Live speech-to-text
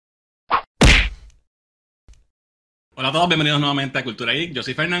Hola a todos, bienvenidos nuevamente a Cultura Geek. Yo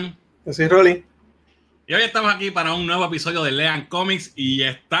soy Fernán. Yo soy Rolly. Y hoy estamos aquí para un nuevo episodio de Lean Comics y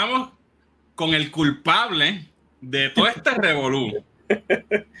estamos con el culpable de todo este revolú.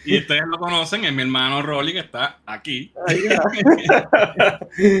 Y ustedes lo conocen, es mi hermano Rolly, que está aquí.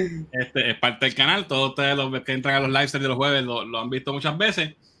 Es parte del canal, todos ustedes los que entran a los live streams de los jueves lo han visto muchas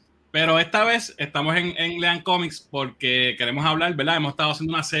veces. Pero esta vez estamos en Lean Comics porque queremos hablar, ¿verdad? Hemos estado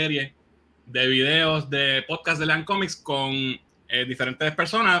haciendo una serie de videos, de podcast de Lean Comics con diferentes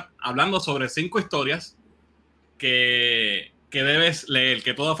personas hablando sobre 5 historias que debes leer,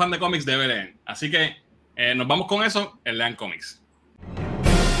 que todo fan de cómics debe leer. Así que nos vamos con eso en Lean Comics.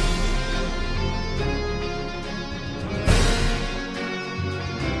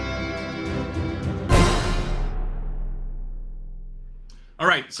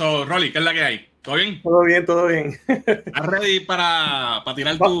 Alright, so Rolly, ¿qué es la que hay? ¿Todo bien? Todo bien, todo bien. ¿Estás ready para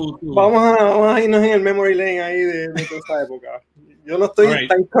tirar tu... Vamos a irnos en el memory lane ahí de toda esa época. Yo no estoy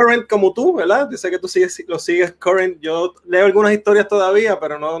tan current como tú, ¿verdad? Yo sé que tú lo sigues current. Yo leo algunas historias todavía,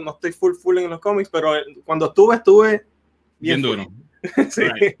 pero no estoy full en los cómics. Pero cuando estuve bien duro. Sí.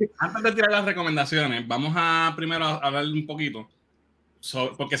 Antes de tirar las recomendaciones, vamos a primero hablar un poquito.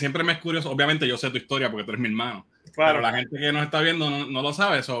 Porque siempre me es curioso. Obviamente yo sé tu historia porque tú eres mi hermano. Claro. Pero la gente que nos está viendo no lo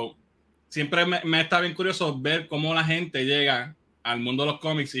sabe. Siempre me está bien curioso ver cómo la gente llega al mundo de los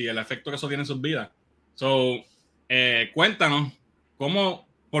cómics y el efecto que eso tiene en sus vidas. Cuéntanos,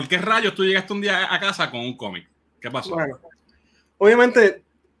 ¿por qué rayos tú llegaste un día a casa con un cómic? ¿Qué pasó? Bueno, obviamente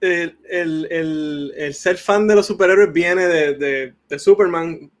el ser fan de los superhéroes viene de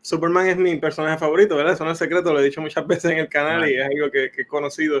Superman. Superman es mi personaje favorito, ¿verdad? Eso no es secreto, lo he dicho muchas veces en el canal y es algo que he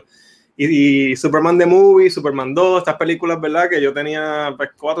conocido. Y Superman The Movie, Superman 2, estas películas, ¿verdad? Que yo tenía pues,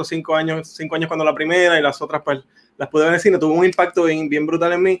 4 o 5 años cuando la primera y las otras pues las pude ver en el cine. Tuvo un impacto bien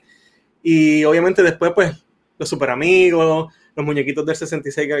brutal en mí. Y obviamente después pues los Super Amigos, los muñequitos del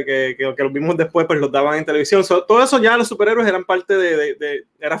 66 que los vimos después pues los daban en televisión. Todo eso ya los superhéroes eran parte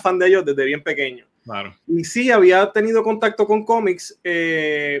era fan de ellos desde bien pequeño. Claro. Y sí, había tenido contacto con cómics,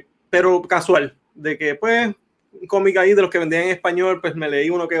 pero casual, de que pues un cómic ahí de los que vendían en español, pues me leí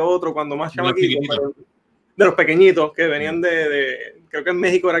uno que otro cuando más chamaquito, de los pequeñitos que venían creo que en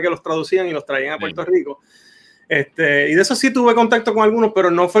México era que los traducían y los traían a Puerto Rico. Y de eso sí tuve contacto con algunos, pero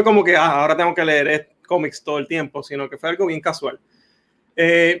no fue como que ahora tengo que leer cómics todo el tiempo, sino que fue algo bien casual.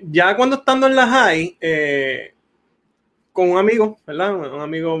 Ya cuando estando en la high, con un amigo, ¿verdad? Un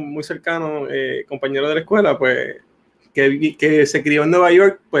amigo muy cercano, compañero de la escuela, pues que se crió en Nueva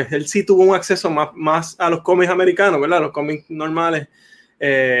York, pues él sí tuvo un acceso más a los cómics americanos, ¿verdad? Los cómics normales.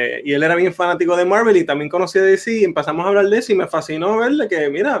 Y él era bien fanático de Marvel y también conocía de DC y empezamos a hablar de eso y me fascinó verle que,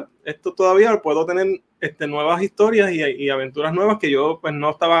 mira, esto todavía puedo tener nuevas historias y aventuras nuevas que yo pues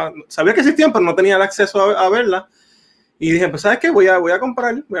no sabía que existían, pero no tenía el acceso a verlas. Y dije, pues, ¿sabes qué? Voy a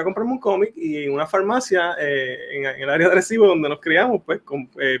comprarme un cómic y en una farmacia en el área de Arecibo donde nos criamos, pues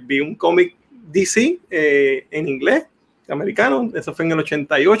vi un cómic DC en inglés, americano, eso fue en el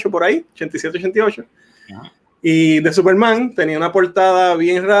 88 por ahí, 87, 88. Uh-huh. Y de Superman, tenía una portada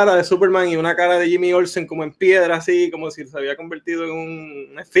bien rara de Superman y una cara de Jimmy Olsen como en piedra, así, como si se había convertido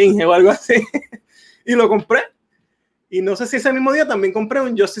en una esfinge o algo así. Y lo compré. Y no sé si ese mismo día también compré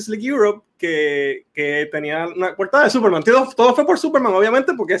un Justice League Europe que tenía una portada de Superman. Todo fue por Superman,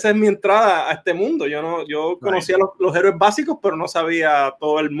 obviamente, porque esa es mi entrada a este mundo. Yo conocía los héroes básicos, pero no sabía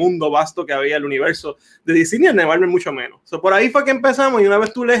todo el mundo vasto que había, el universo de DC ni el de Marvel mucho menos. Por ahí fue que empezamos y una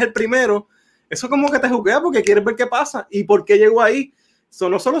vez tú lees el primero, eso como que te juguea porque quieres ver qué pasa y por qué llegó ahí.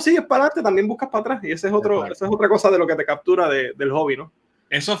 No solo sigues para adelante, también buscas para atrás. Y esa es otra cosa de lo que te captura del hobby, ¿no?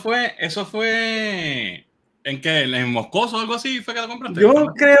 Eso fue ¿en qué? ¿En Moscoso o algo así fue que lo compraste? Yo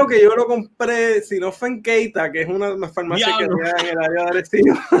creo que yo lo compré, si no fue en Keita, que es una farmacia que había en el área de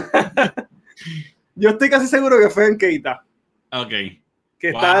Arecibo. Yo estoy casi seguro que fue en Keita. Ok. Que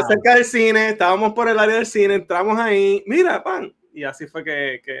estaba cerca del cine, estábamos por el área del cine, entramos ahí, mira, pan. Y así fue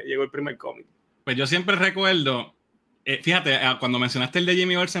que llegó el primer cómic. Pues yo siempre recuerdo, fíjate, cuando mencionaste el de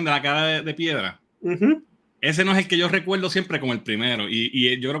Jimmy Olsen de la cara de piedra, ese no es el que yo recuerdo siempre como el primero.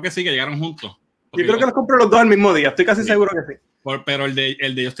 Y yo creo que sí, que llegaron juntos. Yo creo que los compré los dos al mismo día, estoy casi seguro que sí. Pero el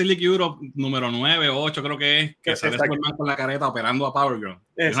de Justice League Europe número 9 o 8 creo que es, que sale Superman con la careta operando a Power Girl.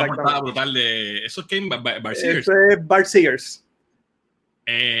 Es una portada brutal de... ¿Eso es que Bart Sears? Eso es Bart Sears.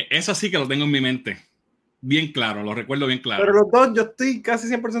 Eso sí que lo tengo en mi mente. Bien claro, lo recuerdo bien claro. Pero los dos, yo estoy casi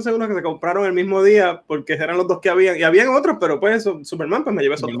 100% seguro que se compraron el mismo día porque eran los dos que habían. Y habían otros, pero pues Superman, pues me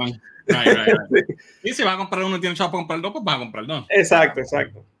llevé esos dos. Right. Y si vas a comprar uno y tienes chavo para comprar dos, pues vas a comprar dos.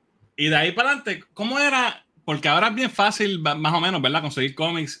 Exacto. Y de ahí para adelante, ¿cómo era? Porque ahora es bien fácil, más o menos, ¿verdad? Conseguir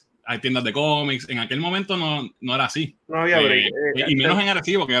cómics. hay tiendas de cómics. En aquel momento no era así. No había break. Y menos en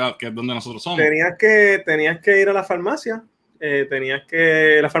Arecibo, que es donde nosotros somos. Tenías que ir a la farmacia.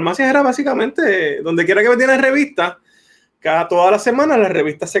 Las farmacias era básicamente donde quiera que vendieran revistas. Todas las semanas las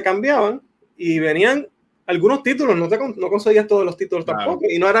revistas se cambiaban y venían algunos títulos. No conseguías todos los títulos tampoco.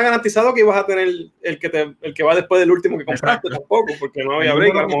 Y no era garantizado que ibas a tener el que va después del último que compraste tampoco, porque no había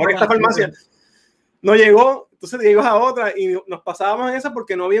break. A lo mejor esta farmacia no llegó, entonces te ibas a otra y nos pasábamos en esa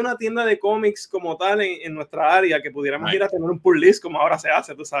porque no había una tienda de cómics como tal en nuestra área que pudiéramos ir a tener un pull list como ahora se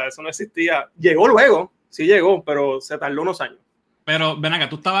hace, tú sabes, eso no existía. Llegó luego, sí llegó, pero se tardó unos años. Pero ven acá,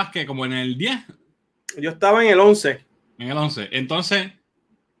 ¿tú estabas que como en el 10? Yo estaba en el 11. En el 11. Entonces,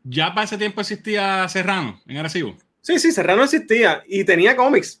 ¿ya para ese tiempo existía Serrano en Arecibo? Sí, Serrano existía y tenía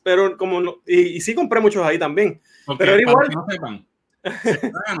cómics, pero y sí compré muchos ahí también. Porque, pero era igual. Que no sepan,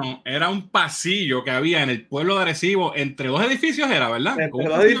 Serrano era un pasillo que había en el pueblo de Arecibo entre dos edificios, era, ¿verdad? Entre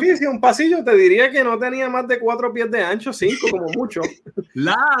dos edificios, un pasillo, te diría que no tenía más de 4 pies de ancho, 5 como mucho.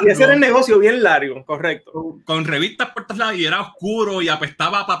 Largo. Y ese era el negocio bien largo, correcto. Con revistas por todos lados y era oscuro y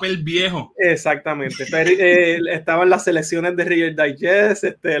apestaba a papel viejo. Exactamente. Estaban las selecciones de Reader Digest,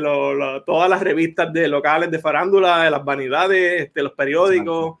 todas las revistas de locales de farándula, de las vanidades, los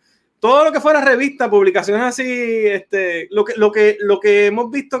periódicos. Exacto. Todo lo que fuera revista, publicaciones así, lo que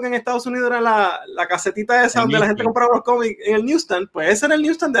hemos visto que en Estados Unidos era la casetita esa donde la gente compraba los cómics en el newsstand, pues ese era el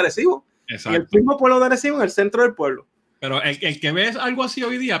newsstand de Arecibo. Exacto. Y el mismo pueblo de Arecibo en el centro del pueblo. Pero el que ve algo así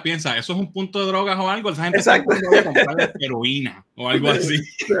hoy día piensa, eso es un punto de drogas o algo, esa gente Exacto. está a comprar heroína o algo así.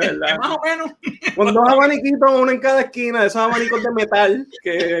 Más o menos. Con 2 abaniquitos, uno en cada esquina, de esos abanicos de metal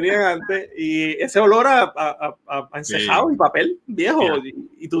que venían antes, y ese olor a encejado sí. Y papel viejo. Yeah.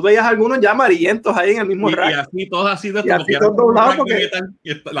 Y tú veías algunos ya amarillentos ahí en el mismo rack. Y así, todos así de y así todos doblados porque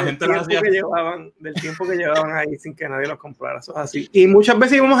la gente lo hacía. Del tiempo que llevaban ahí sin que nadie los comprara. Eso es así. Y muchas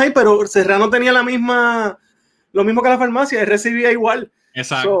veces íbamos ahí, pero Serrano tenía lo mismo que la farmacia, él recibía igual.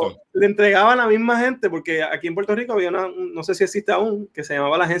 Exacto. Le entregaban a la misma gente, porque aquí en Puerto Rico había no sé si existe aún, que se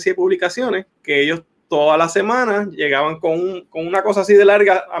llamaba la Agencia de Publicaciones, que ellos todas las semanas llegaban con una cosa así de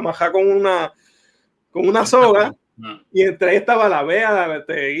larga, amarrada con una soga, y entre ahí estaba la Bea, la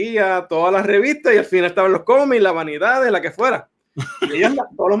Guía, todas las revistas, y al final estaban los cómics, la vanidad, la que fuera. Y ellos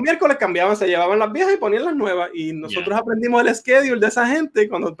todos los miércoles cambiaban, se llevaban las viejas y ponían las nuevas, y nosotros aprendimos el schedule de esa gente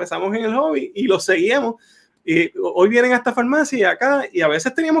cuando empezamos en el hobby, y los seguíamos. Y hoy vienen a esta farmacia acá y a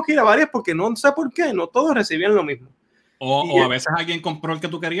veces teníamos que ir a varias porque no sé por qué, no todos recibían lo mismo. O a veces alguien compró el que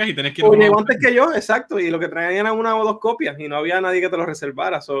tú querías y tenés que ir. O llegó antes que yo, exacto, y lo que traían eran 1 o 2 copias y no había nadie que te lo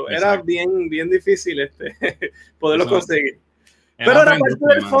reservara. Era bien difícil poderlo conseguir. Pero era parte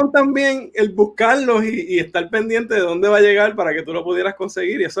del fun también el buscarlos y estar pendiente de dónde va a llegar para que tú lo pudieras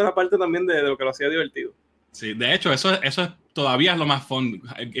conseguir, y eso era parte también de lo que lo hacía divertido. Sí, de hecho, eso es todavía es lo más fun.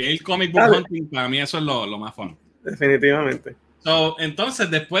 El comic book hunting, para mí eso es lo más fun. Definitivamente.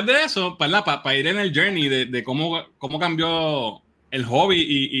 Entonces, después de eso, para ir en el journey de cómo cambió el hobby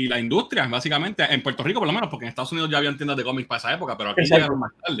y la industria, básicamente, en Puerto Rico por lo menos, porque en Estados Unidos ya habían tiendas de cómics para esa época, pero aquí llegaron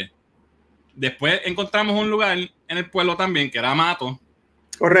más tarde. Después encontramos un lugar en el pueblo también, que era Mato.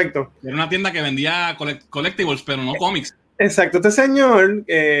 Correcto. Era una tienda que vendía collectibles, pero no cómics. Exacto, este señor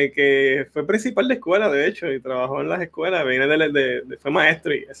que fue principal de escuela, de hecho, y trabajó en las escuelas, fue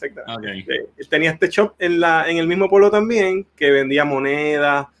maestro y exactamente. Okay. Tenía este shop en el mismo pueblo también, que vendía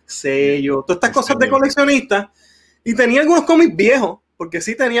monedas, sellos, todas estas cosas de coleccionistas, y tenía algunos cómics viejos, porque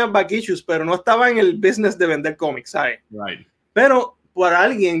sí tenía back issues, pero no estaba en el business de vender cómics, ¿sabes? Right. Pero por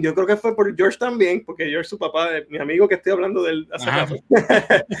alguien, yo creo que fue por George también, porque George, su papá, mi amigo que estoy hablando de él hace rato,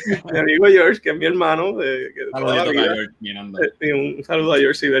 mi amigo George, que es mi hermano, un saludo a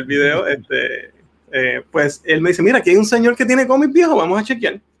George si ve el video, pues él me dice, mira, aquí hay un señor que tiene cómics viejos, vamos a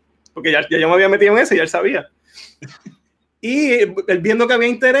chequear, porque ya yo me había metido en ese y ya él sabía. Y él viendo que había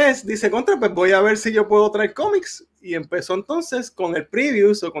interés, dice, pues voy a ver si yo puedo traer cómics, y empezó entonces con el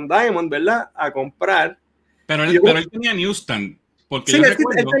Previews o con Diamond, ¿verdad?, a comprar. Pero él tenía newsstand. Sí, él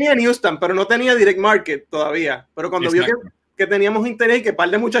tenía newsstand, pero no tenía direct market todavía. Pero cuando vio que teníamos interés y que un par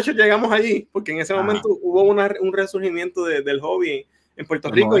de muchachos llegamos allí, porque en ese momento hubo un resurgimiento del hobby en Puerto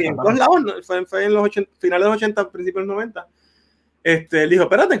Rico y en todos lados, ¿no? Fue en los finales de los 80, principios de los 90. Él dijo,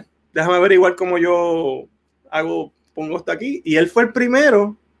 espérate, déjame averiguar cómo yo pongo esto aquí. Y él fue el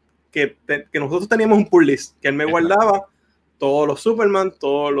primero que nosotros teníamos un pull list, que él me guardaba todos los Superman,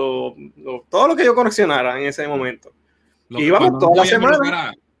 todo lo que yo coleccionara en ese momento. Y íbamos toda la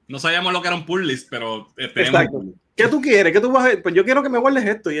semana. No sabíamos lo que era un pull list, pero exacto. ¿Qué tú quieres? ¿Qué tú vas a ver? Pues yo quiero que me guardes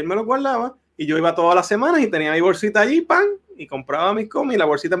esto. Y él me lo guardaba. Y yo iba todas las semanas y tenía mi bolsita allí, pan, y compraba mis cómics. Y la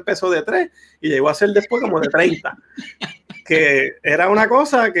bolsita empezó de 3 y llegó a ser después como de 30. que era una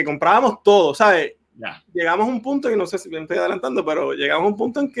cosa que comprábamos todo, ¿sabes? Ya. Llegamos a un punto, y no sé si me estoy adelantando, pero llegamos a un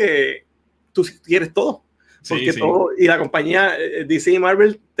punto en que tú quieres todo. Porque todo, y la compañía DC y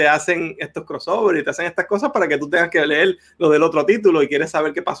Marvel te hacen estos crossovers y te hacen estas cosas para que tú tengas que leer lo del otro título y quieres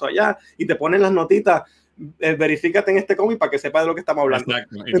saber qué pasó allá y te ponen las notitas, verifícate en este cómic para que sepas de lo que estamos hablando.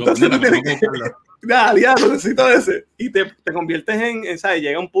 Exacto. Entonces tú tienes que ya necesito ese y te conviertes en, ¿sabes?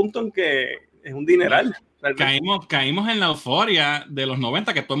 Llega un punto en que es un dineral. Caímos en la euforia de los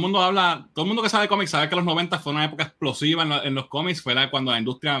 90, que todo el mundo habla, todo el mundo que sabe cómics sabe que los 90 fue una época explosiva en los cómics, fue cuando la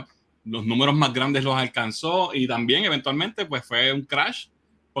industria los números más grandes los alcanzó y también eventualmente pues fue un crash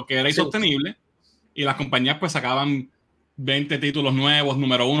porque era insostenible y las compañías pues sacaban 20 títulos nuevos,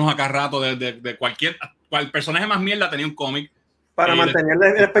 número unos a cada rato de cualquier personaje más mierda tenía un cómic para mantener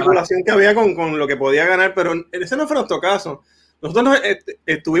la especulación que había con lo que podía ganar, pero ese no fue nuestro caso. Nosotros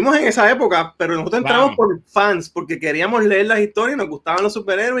estuvimos en esa época, pero nosotros entramos por fans, porque queríamos leer las historias, nos gustaban los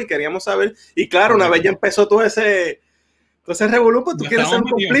superhéroes y queríamos saber, y claro, una vez ya empezó todo ese revolú, pues tú quieres ser un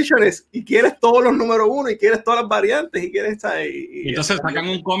completionist y quieres todos los números uno y quieres todas las variantes y quieres y entonces sacan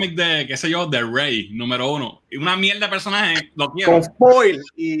un cómic de, qué sé yo, de Rey, número uno, y una mierda de personaje, lo quiero. Con foil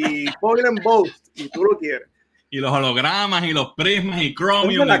y foil and both, y tú lo quieres. Y los hologramas y los prismas y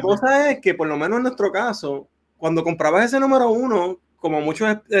Chromium. La cosa es que por lo menos en nuestro caso, cuando comprabas ese número uno, como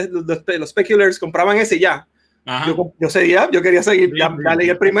muchos de los speculators compraban ese ya, yo quería seguir, ya leí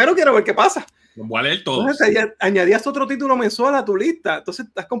el primero, quiero ver qué pasa. Voy a leer todo. Entonces añadías otro título mensual a tu lista. Entonces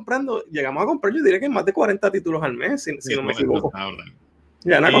estás comprando, llegamos a comprar, yo diría que más de 40 títulos al mes, si no me equivoco.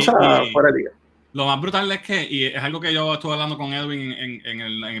 Ya, una cosa fuera de liga. Lo más brutal es que, y es algo que yo estuve hablando con Edwin en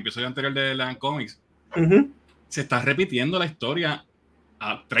el episodio anterior de Land Comics, se está repitiendo la historia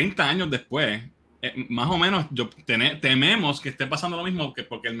a 30 años después. Más o menos, tememos que esté pasando lo mismo,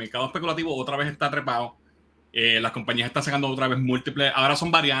 porque el mercado especulativo otra vez está trepado. Las compañías están sacando otra vez múltiples, ahora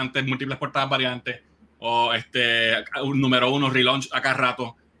son variantes, múltiples portadas variantes, o un número uno relaunch a cada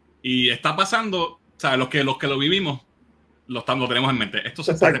rato, y está pasando, o sea, los que lo vivimos lo tenemos en mente. Esto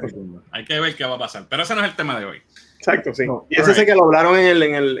se está repitiendo, hay que ver qué va a pasar, pero ese no es el tema de hoy. Exacto, sí. No, y ese sé que lo hablaron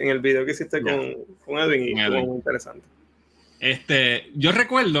en el video que hiciste con Edwin y fue muy interesante. Yo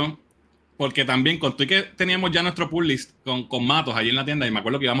recuerdo, porque también conté que teníamos ya nuestro pull list con Matos allí en la tienda y me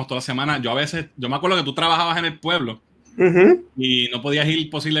acuerdo que íbamos toda la semana. Yo me acuerdo que tú trabajabas en el pueblo y no podías ir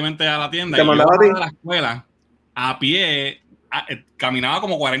posiblemente a la tienda. Te mandaba a la escuela a pie, caminaba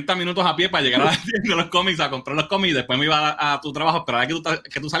como 40 minutos a pie para llegar a la tienda de los cómics, a comprar los cómics y después me iba a tu trabajo a esperar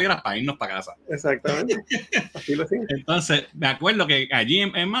que tú salieras para irnos para casa. Exactamente. Así lo hacía. Entonces, me acuerdo que allí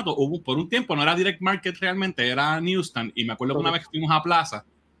en Matos por un tiempo no era Direct Market realmente, era Newsstand y me acuerdo que una vez fuimos a Plaza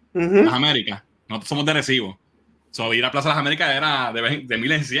Las Américas, nosotros somos de Recibo. Ir a Plaza Las Américas era de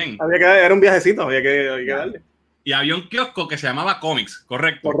 1000 en 100. Era un viajecito, había que darle. Y había un kiosco que se llamaba Comics,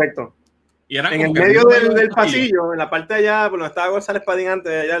 ¿correcto? Correcto. Y era en el medio del pasillo, en la parte de allá, por donde estaba González Padín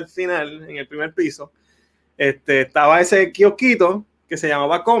antes, allá al final, en el primer piso, estaba ese kiosquito que se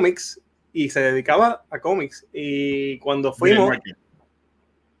llamaba Comics y se dedicaba a cómics. Y cuando fuimos...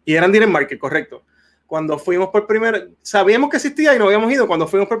 Y eran Direct Market, correcto. Cuando fuimos por primera, sabíamos que existía y no habíamos ido. Cuando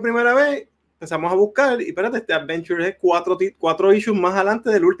fuimos por primera vez, empezamos a buscar y espérate, este Adventure es 4 issues más adelante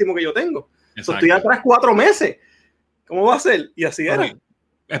del último que yo tengo. Estoy atrás 4 meses. ¿Cómo va a ser? Y así era.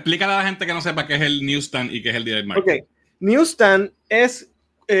 Explícale a la gente que no sepa qué es el Newsstand y qué es el Direct Market. Newsstand es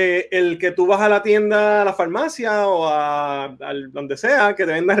el que tú vas a la tienda, a la farmacia o donde sea, que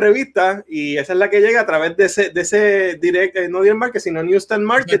te vendan revistas y esa es la que llega a través de ese no Direct Market, sino Newsstand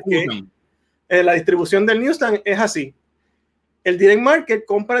Market, que la distribución del Newsstand es así. El Direct Market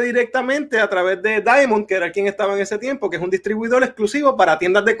compra directamente a través de Diamond, que era quien estaba en ese tiempo, que es un distribuidor exclusivo para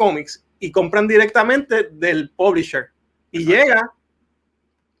tiendas de cómics, y compran directamente del publisher. Y llega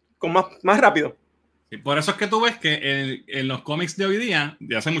con más rápido. Y por eso es que tú ves que en los cómics de hoy día,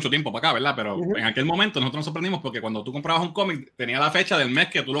 de hace mucho tiempo para acá, ¿verdad? Pero en aquel momento nosotros nos sorprendimos porque cuando tú comprabas un cómic, tenía la fecha del mes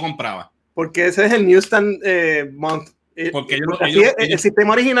que tú lo comprabas. Porque ese es el Newsstand month. Porque el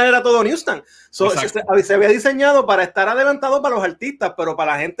sistema original era todo Newsstand. Se había diseñado para estar adelantado para los artistas, pero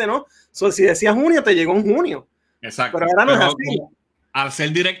para la gente no. Si decía junio, te llegó en junio. Exacto. Pero ahora no es así. Al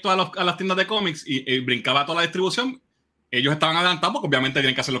ser directo a las tiendas de cómics y brincaba toda la distribución, ellos estaban adelantados porque obviamente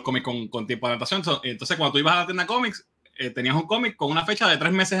tienen que hacer los cómics con tiempo de adaptación. Entonces, cuando tú ibas a la tienda de cómics, tenías un cómic con una fecha de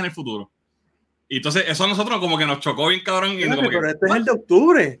 3 meses en el futuro. Y entonces, eso a nosotros como que nos chocó bien cabrón. Pero este es el de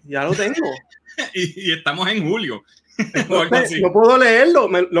octubre, ya lo tengo. y estamos en julio. Entonces, no puedo leerlo,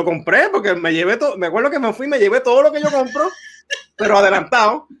 lo compré porque me llevé todo. Me acuerdo que me llevé todo lo que yo compro, pero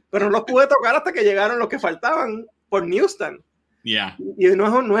adelantado. Pero no los pude tocar hasta que llegaron los que faltaban por Newsstand. Yeah. Y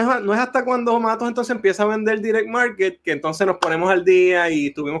no es hasta cuando Matos entonces empieza a vender direct market que entonces nos ponemos al día y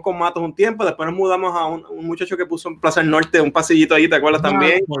estuvimos con Matos un tiempo. Después nos mudamos a un muchacho que puso en Plaza del Norte un pasillito ahí, ¿te acuerdas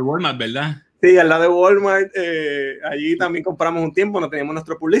también? Por Walmart, ¿verdad? Sí, al lado de Walmart. Allí también compramos un tiempo, no teníamos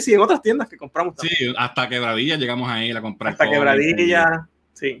nuestro publicity y en otras tiendas que compramos también. Sí, hasta Quebradilla llegamos ahí a comprar. Hasta Quebradilla,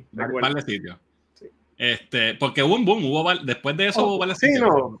 sí. Un par de sitios. Porque hubo un boom, después de eso hubo varios sitios. Sí,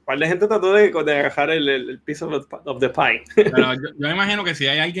 no, un par de gente trató de agarrar el piece of the pie. Pero yo me imagino que si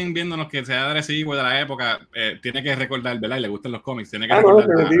hay alguien viéndonos que sea agresivo de la época, tiene que recordar, ¿verdad? Y le gustan los cómics, tiene que recordar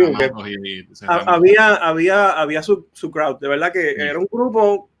había su crowd, de verdad que era un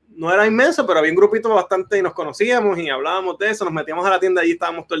grupo, no era inmenso, pero había un grupito bastante y nos conocíamos y hablábamos de eso, nos metíamos a la tienda y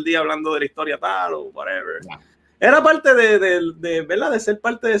estábamos todo el día hablando de la historia tal o whatever. Wow. Era parte de ¿verdad? De ser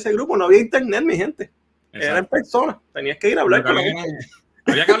parte de ese grupo, no había internet, mi gente. Exacto. Era en persona, tenías que ir a hablar con la gente.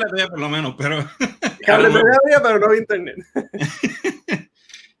 Había cable TV por lo menos, pero... Cable TV había, pero no había internet.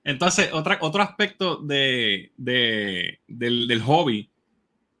 Entonces, otro aspecto del hobby,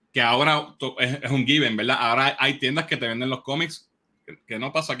 que ahora es un given, ¿verdad? Ahora hay tiendas que te venden los cómics, que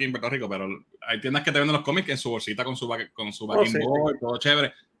no pasa aquí en Puerto Rico, pero hay tiendas que te venden los cómics en su bolsita con su backing board, todo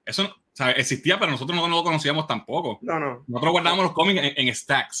chévere. Eso, o sea, existía, pero nosotros no lo conocíamos tampoco. No. Nosotros guardábamos los cómics en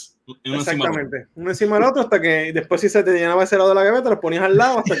stacks. Exactamente. Uno encima del otro hasta que después si se te llenaba ese lado de la gaveta, los ponías al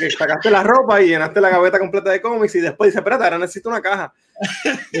lado hasta que sacaste la ropa y llenaste la gaveta completa de cómics y después dices, espérate, ahora necesito una caja.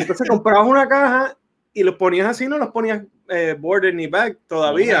 Y entonces comprabas una caja y los ponías así, no los ponías border ni back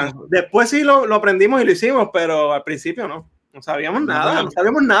todavía. No. Después sí lo aprendimos y lo hicimos, pero al principio no. No sabíamos nada, no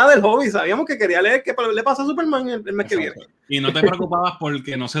sabíamos nada del hobby, sabíamos que quería leer qué le pasa a Superman el mes que viene. Y no te preocupabas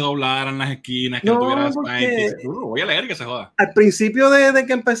porque no se doblaran las esquinas, que no tuvieras voy a leer y que se joda. Al principio de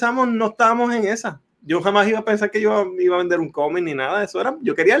que empezamos no estábamos en esa. Yo jamás iba a pensar que yo iba a vender un cómic ni nada de eso,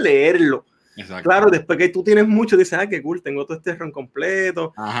 yo quería leerlo. Exacto. Claro, después que tú tienes mucho, dices, qué cool, tengo todo este run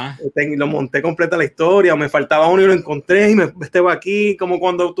completo, lo monté completa la historia, o me faltaba uno y lo encontré y me estuve aquí, como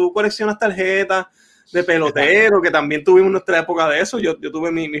cuando tú coleccionas tarjetas de pelotero, que también tuvimos nuestra época de eso. Yo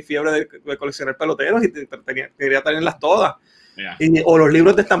tuve mi fiebre de coleccionar peloteros y quería tenerlas todas. O los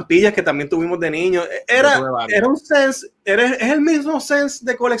libros de estampillas que también tuvimos de niños. Era un sense, es el mismo sense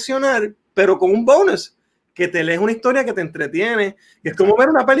de coleccionar, pero con un bonus, que te lees una historia que te entretiene. Y es como ver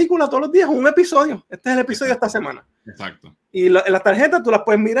una película todos los días, un episodio. Este es el episodio de esta semana. Exacto. Y las tarjetas tú las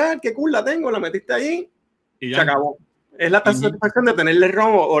puedes mirar, qué cool, la tengo, la metiste ahí y se acabó. Es la satisfacción de tenerle el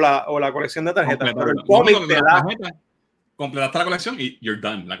ROM o la colección de tarjetas. Pero el cómic te da... Completaste la colección y you're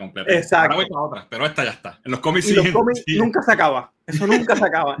done, la completa. Exacto. Ahora voy para otra, pero esta ya está. En los cómics, nunca se acaba. Eso nunca se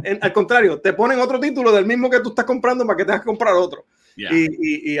acaba. Al contrario, te ponen otro título del mismo que tú estás comprando para que tengas que comprar otro. Yeah.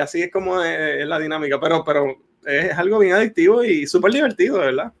 Y así es como es la dinámica. Pero es algo bien adictivo y súper divertido, de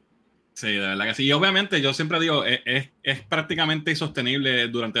verdad. Sí, de verdad que sí. Y obviamente yo siempre digo, es prácticamente insostenible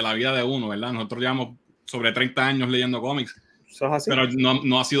durante la vida de uno, ¿verdad? Nosotros llevamos sobre 30 años leyendo cómics. Pero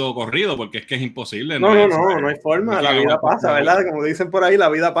no ha sido corrido porque es que es imposible. No hay forma. La vida pasa, ¿verdad? Como dicen por ahí, la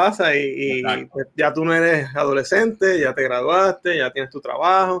vida pasa y ya tú no eres adolescente, ya te graduaste, ya tienes tu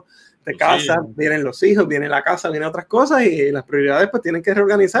trabajo, te casas, vienen los hijos, viene la casa, vienen otras cosas y las prioridades pues tienen que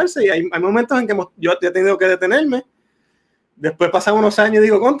reorganizarse y hay momentos en que yo he tenido que detenerme. Después pasan unos años y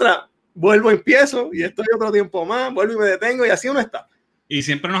digo, vuelvo, empiezo y estoy otro tiempo más, vuelvo y me detengo y así uno está. Y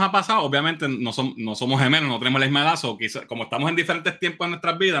siempre nos ha pasado, obviamente no somos gemelos, no tenemos la misma edad, o quizás, como estamos en diferentes tiempos en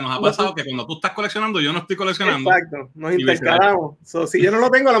nuestras vidas, nos ha pasado que cuando tú estás coleccionando, yo no estoy coleccionando. Exacto, nos intercalamos. Si yo no lo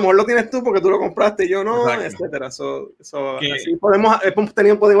tengo, a lo mejor lo tienes tú porque tú lo compraste y yo no, etcétera. Así podemos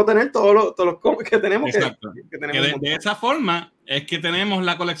tener todos los cómics que tenemos. Que tenemos de esa forma es que tenemos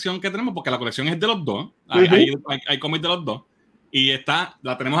la colección que tenemos, porque la colección es de los dos, hay cómics de los dos. Y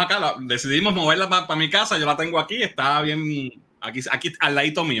la tenemos acá, decidimos moverla para mi casa, yo la tengo aquí, está bien... Aquí al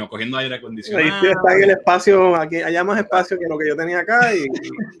ladito mío, cogiendo aire acondicionado. Ahí está en el espacio, aquí hay más espacio que lo que yo tenía acá.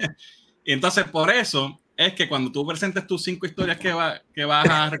 Y entonces, por eso es que cuando tú presentes tus 5 historias que vas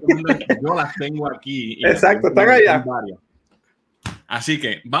a recomendar, yo las tengo aquí. Exacto, están allá. Así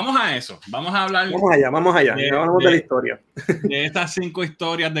que vamos a eso. Vamos a hablar. Vamos allá. Hablamos de la historia. De estas 5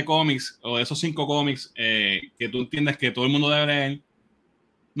 historias de cómics, o de esos 5 cómics que tú entiendes que todo el mundo debe leer.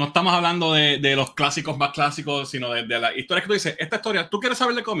 No estamos hablando de los clásicos más clásicos, sino de las historias que tú dices, esta historia, ¿tú quieres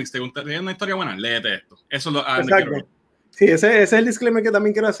saber de cómics? ¿Te gustaría una historia buena? Léete esto. Eso es lo que sí, ese es el disclaimer que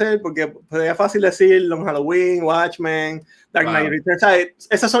también quiero hacer, porque sería fácil decir Long Halloween, Watchmen, Dark Knight Returns.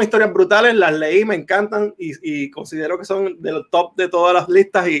 Esas son historias brutales, las leí, me encantan y considero que son de los top de todas las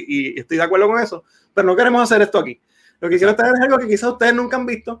listas y estoy de acuerdo con eso, pero no queremos hacer esto aquí. Lo que quiero traer es algo que quizás ustedes nunca han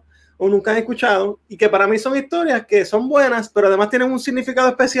visto o nunca han escuchado y que para mí son historias que son buenas, pero además tienen un significado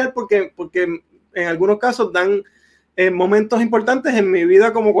especial porque en algunos casos dan momentos importantes en mi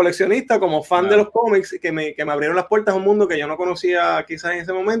vida como coleccionista, como fan de los cómics, que me abrieron las puertas a un mundo que yo no conocía quizás en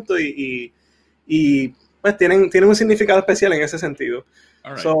ese momento y pues tienen un significado especial en ese sentido.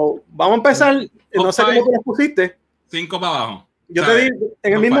 Right. So, vamos a empezar, no sé cómo tú las pusiste. 5 para abajo. Yo te di,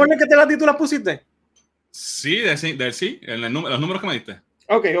 en el mismo orden que te las di, ¿tú las pusiste? Sí, en los números que me diste.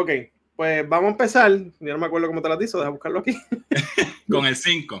 Ok. Pues vamos a empezar. Yo no me acuerdo cómo te las di, deja buscarlo aquí. Con el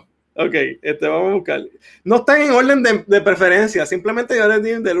 5. Ok, vamos a buscar. No están en orden de preferencia, simplemente yo les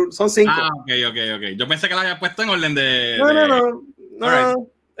di, son 5. Ah, ok. Yo pensé que la había puesto en orden de... No.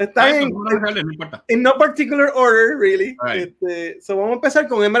 Está en no particular order, really. So vamos a empezar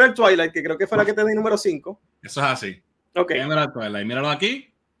con Emerald Twilight, que creo que fue la que te di número 5. Eso es así. Ok. Emerald Twilight, míralo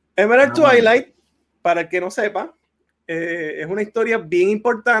aquí. Emerald Twilight, para el que no sepa, es una historia bien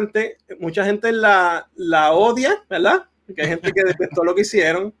importante. Mucha gente la odia, ¿verdad? Porque hay gente que detestó lo que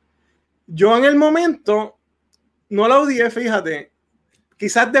hicieron. Yo en el momento no la odié, fíjate.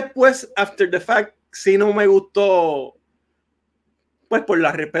 Quizás después, after the fact, sí no me gustó, pues por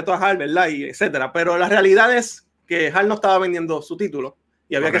el respeto a Hal, ¿verdad? Y etcétera. Pero la realidad es que Hal no estaba vendiendo su título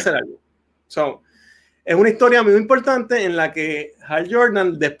y había que hacer algo. So, es una historia muy importante en la que Hal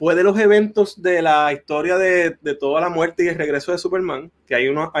Jordan, después de los eventos de la historia de toda la muerte y el regreso de Superman, que hay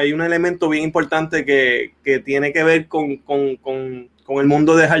un elemento bien importante que tiene que ver con el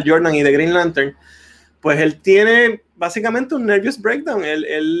mundo de Hal Jordan y de Green Lantern, pues él tiene básicamente un nervous breakdown.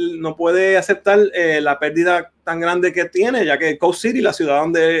 Él no puede aceptar la pérdida tan grande que tiene, ya que Coast City, la ciudad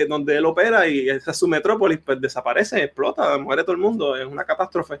donde él opera y esa es su metrópolis, pues desaparece, explota, muere todo el mundo, es una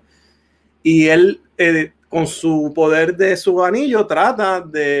catástrofe. Y él, con su poder de su anillo, trata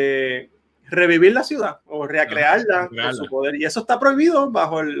de revivir la ciudad o recrearla con su poder. Y eso está prohibido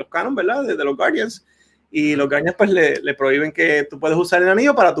bajo los cánones, ¿verdad? De los Guardians. Y los Guardians pues le prohíben que tú puedes usar el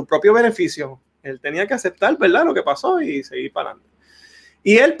anillo para tu propio beneficio. Él tenía que aceptar, ¿verdad?, lo que pasó y seguir para adelante.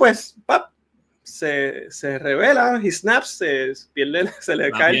 Y él, pues, se revela, he snaps, se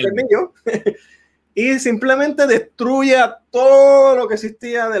le cae el tornillo y simplemente destruye a todo lo que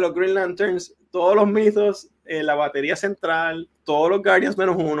existía de los Green Lanterns, todos los mitos, la batería central, todos los Guardians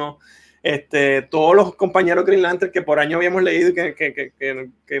menos uno, todos los compañeros Green Lantern que por año habíamos leído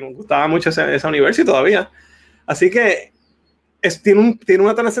que nos gustaba mucho ese universo y todavía. Así que tiene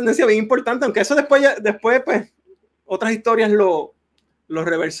una trascendencia bien importante, aunque eso después pues otras historias lo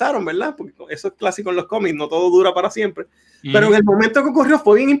reversaron, ¿verdad? Porque eso es clásico en los cómics, no todo dura para siempre. Pero en el momento que ocurrió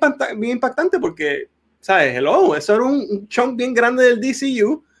fue bien impactante porque, ¿sabes? Eso era un chunk bien grande del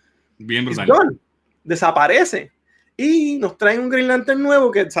DCU. Bien brutal. Desaparece. Y nos traen un Green Lantern nuevo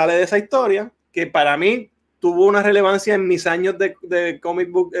que sale de esa historia, que para mí tuvo una relevancia en mis años de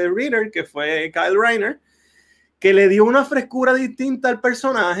comic book reader, que fue Kyle Rayner, que le dio una frescura distinta al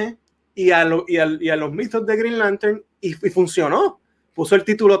personaje y a los mitos de Green Lantern y funcionó. Puso el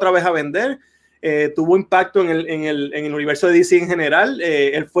título otra vez a vender, tuvo impacto en el universo de DC en general.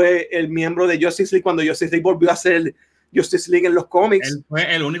 Él fue el miembro de Justice League cuando Justice League volvió a ser Justice League en los cómics. Él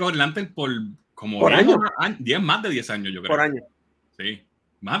fue el único Green Lantern por más de 10 años, yo creo. Por año. Sí,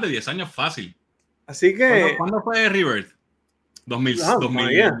 más de 10 años fácil. Así que... ¿Cuándo fue Rebirth? 2000,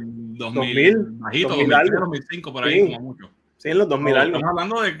 bajito, 2005, por ahí, sí, como mucho. Sí, en los 2000 algo. Estamos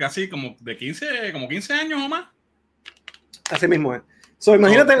hablando de casi como 15 años o más. Así mismo es. So,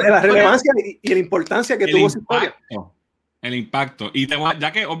 imagínate la relevancia y la importancia que tuvo esa historia. El impacto. Y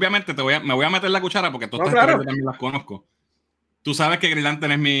ya que obviamente me voy a meter la cuchara porque todas estas historias también las conozco. Tú sabes que Green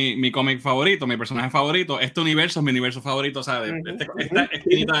Lantern es mi cómic favorito, mi personaje favorito. Este universo es mi universo favorito, o sea, esta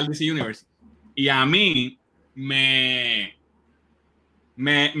esquinita del DC Universe. Y a mí me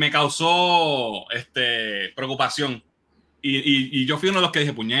causó preocupación. Y yo fui uno de los que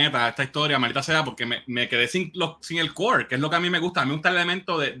dije, puñeta, esta historia, maldita sea, porque me quedé sin el core, que es lo que a mí me gusta. A mí me gusta el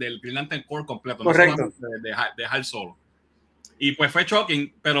elemento del Green Lantern core completo. Correcto. No de Hal solo. Y pues fue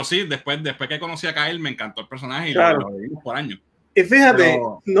shocking, pero sí, después que conocí a Kyle, me encantó el personaje y lo vivimos por años. Y fíjate,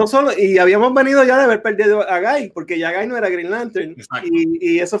 no solo, y habíamos venido ya de haber perdido a Guy, porque ya Guy no era Green Lantern.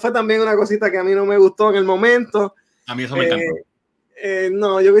 Y eso fue también una cosita que a mí no me gustó en el momento. A mí eso me encantó.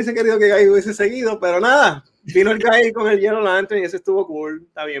 No, yo hubiese querido que Guy hubiese seguido, pero nada, vino el Guy con el Yellow Lantern y eso estuvo cool,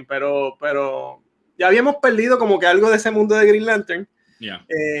 está bien, pero ya habíamos perdido como que algo de ese mundo de Green Lantern. Yeah.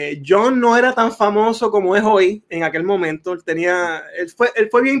 John no era tan famoso como es hoy en aquel momento. Él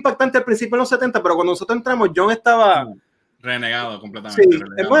fue bien impactante al principio en los 70, pero cuando nosotros entramos, John estaba renegado completamente. Sí,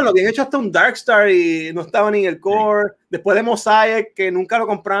 renegado. Bueno, lo habían hecho hasta un Darkstar y no estaba ni en el core. Sí. Después de Mosaic, que nunca lo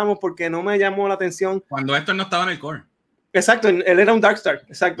compramos porque no me llamó la atención. Cuando esto no estaba en el core. Exacto, él era un Darkstar,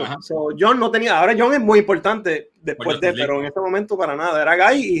 exacto. So, John no tenía, ahora John es muy importante después pero en ese momento para nada. Era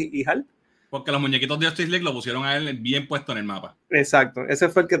Guy y Hal. Porque los muñequitos de Justice League lo pusieron a él bien puesto en el mapa. Exacto, ese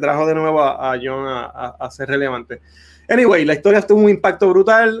fue el que trajo de nuevo a John a ser relevante. Anyway, la historia tuvo un impacto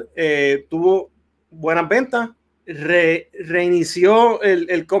brutal, tuvo buenas ventas, reinició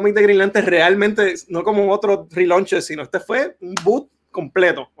el cómic de Green Lantern realmente, no como otro relaunches, sino este fue un boot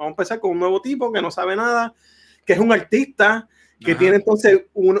completo. Vamos a empezar con un nuevo tipo que no sabe nada, que es un artista, que tiene entonces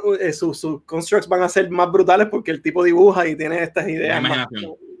sus constructs van a ser más brutales porque el tipo dibuja y tiene estas ideas más,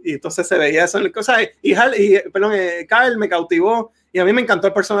 y entonces se veía eso en el cosa perdón, Kyle me cautivó y a mí me encantó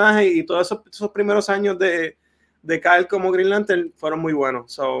el personaje y todos esos primeros años de Kyle como Green Lantern fueron muy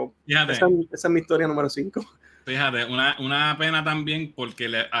buenos. So, esa es mi historia número 5. Fíjate, una pena también porque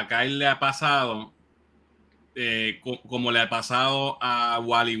a Kyle le ha pasado como le ha pasado a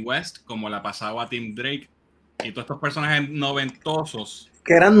Wally West, como le ha pasado a Tim Drake y todos estos personajes noventosos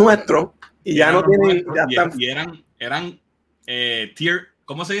que eran nuestros y ya no tienen eran tier,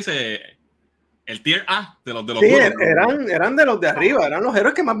 ¿cómo se dice? El tier A de los sí, eran de los de arriba, eran los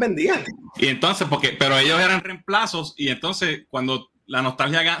héroes que más vendían. Y entonces, pero ellos eran reemplazos y entonces cuando la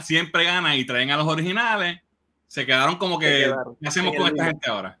nostalgia siempre gana y traen a los originales, se quedaron como que ¿qué hacemos con esta gente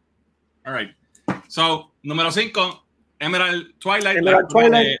ahora? All right. So, número 5, Emerald Twilight,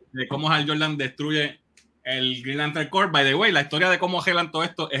 de cómo Hal Jordan destruye el Green Lantern Corps. By the way, la historia de cómo arreglan todo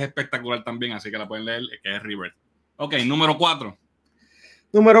esto es espectacular también, así que la pueden leer, que es Rebirth. Ok, número 4.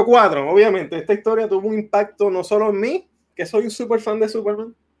 Número 4, obviamente, esta historia tuvo un impacto no solo en mí, que soy un super fan de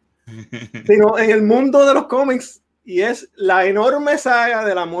Superman, sino en el mundo de los cómics, y es la enorme saga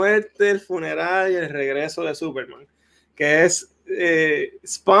de la muerte, el funeral y el regreso de Superman, que es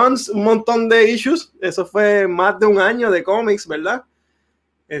spawns un montón de issues. Eso fue más de un año de cómics, ¿verdad?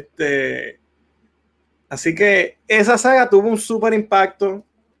 Así que esa saga tuvo un super impacto.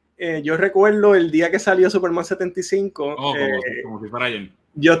 Yo recuerdo el día que salió Superman 75. Como si fuera ayer.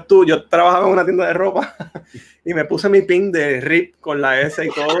 Yo trabajaba en una tienda de ropa y me puse mi pin de RIP con la S y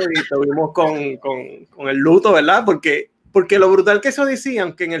todo, y estuvimos con el luto, ¿verdad? Porque lo brutal que eso decía,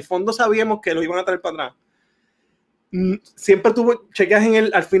 aunque en el fondo sabíamos que lo iban a traer para atrás, siempre chequeas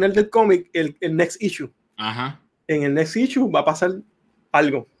al final del cómic el next issue. Ajá. En el next issue va a pasar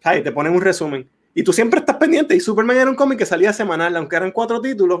algo, ¿sabes? Te ponen un resumen y tú siempre estás pendiente. Y Superman era un cómic que salía semanal, aunque eran 4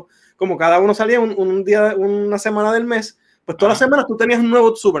 títulos, como cada uno salía un día, una semana del mes, pues todas las semanas tú tenías un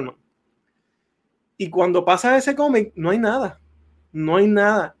nuevo Superman. Y cuando pasa ese cómic, no hay nada.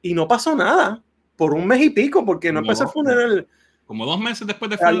 Y no pasó nada por un mes y pico, porque no empezó el funeral. Como 2 meses después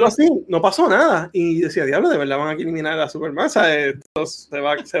de algo así, no pasó nada. Y decía, diablo, de verdad van a eliminar a Superman. Esto se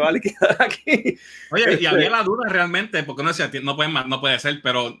va a liquidar aquí. Oye, y había la duda realmente, porque uno decía, no puede ser,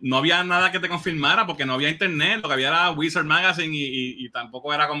 pero no había nada que te confirmara, porque no había internet, lo que había era Wizard Magazine y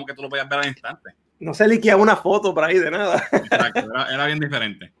tampoco era como que tú lo podías ver al instante. No se liqueaba una foto por ahí de nada. Exacto, era bien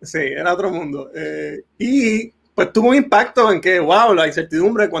diferente. Sí, era otro mundo. Y pues tuvo un impacto en que, wow, la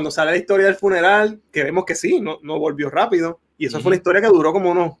incertidumbre cuando sale la historia del funeral, que vemos que sí, no volvió rápido. Y eso fue una historia que duró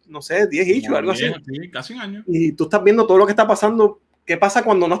como unos, no sé, 10 issues, algo así. Sí, casi un año. Y tú estás viendo todo lo que está pasando. ¿Qué pasa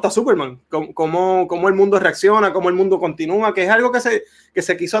cuando no está Superman? ¿Cómo el mundo reacciona? ¿Cómo el mundo continúa? Que es algo que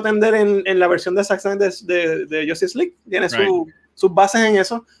se quiso atender en la versión de Zack Snyder de Justice League. Tiene sus bases en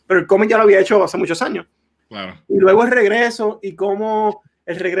eso, pero el cómic ya lo había hecho hace muchos años. Claro. Y luego el regreso, y cómo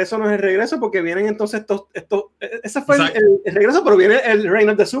el regreso no es el regreso, porque vienen entonces ese fue el regreso, pero viene el Reign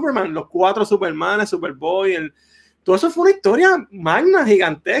of the Superman, los 4 Supermanes, Superboy, todo eso fue una historia magna,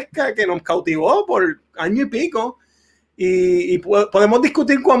 gigantesca, que nos cautivó por año y pico. Y podemos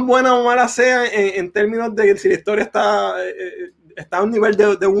discutir cuán buena o mala sea en términos de si la historia está a un nivel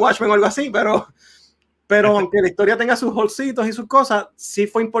de un Watchmen o algo así, pero aunque la historia tenga sus holcitos y sus cosas, sí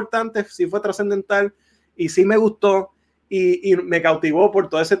fue importante, sí fue trascendental y sí me gustó y me cautivó por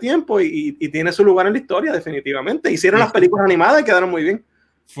todo ese tiempo y tiene su lugar en la historia definitivamente. Hicieron las películas animadas y quedaron muy bien.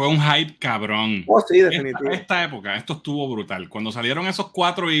 Fue un hype cabrón. Oh, sí, definitivamente. Esta época, esto estuvo brutal. Cuando salieron esos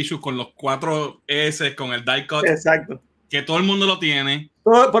 4 issues con los 4 S, con el die cut. Exacto. Que todo el mundo lo tiene.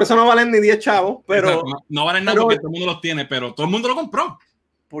 Por eso no valen ni 10 chavos, pero... No valen nada porque todo el mundo los tiene, pero todo el mundo lo compró.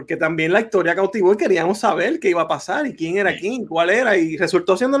 Porque también la historia cautivó y queríamos saber qué iba a pasar y quién era quién, cuál era, y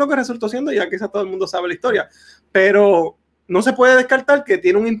resultó siendo lo que resultó siendo, ya que todo el mundo sabe la historia. Pero no se puede descartar que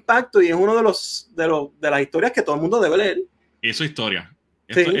tiene un impacto y es uno de las historias que todo el mundo debe leer. Es su historia.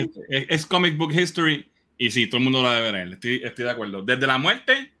 Sí. Es comic book history y sí, todo el mundo la debe leer. Estoy de acuerdo. Desde la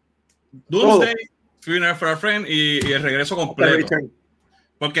muerte, Doomsday, Funeral for a Friend y el regreso completo.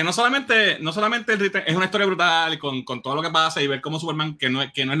 Porque no solamente el return, es una historia brutal con todo lo que pasa y ver cómo Superman, que no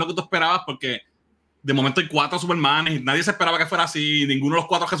es lo que tú esperabas, porque de momento hay 4 Supermanes y nadie se esperaba que fuera así, ninguno de los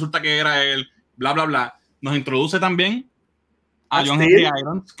 4 resulta que era él, bla, bla, bla. Nos introduce también a John Henry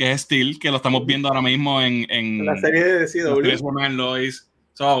Irons, que es Steel, que lo estamos viendo ahora mismo en la serie de CW. Superman Lois.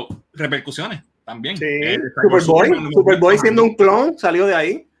 So, repercusiones también. Sí. Superboy siendo un clon, salió de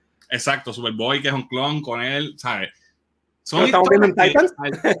ahí. Exacto, Superboy, que es un clon con él, ¿sabes? Son estamos viendo en Titans.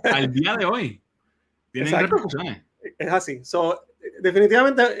 Al día de hoy tienen repercusiones. Es así. So,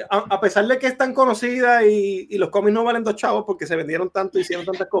 definitivamente, a pesar de que es tan conocida y los cómics no valen 2 chavos porque se vendieron tanto y hicieron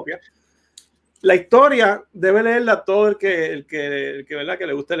tantas copias, la historia debe leerla todo el que ¿verdad? Que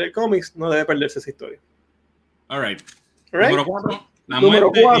le guste leer cómics, no debe perderse esa historia. All right. Número 4, la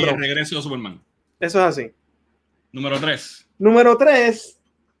muerte y el regreso de Superman. Eso es así. Número 3. Número 3.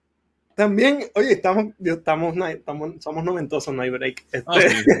 También, oye, somos noventosos, no hay break.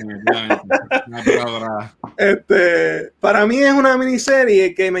 Para mí es una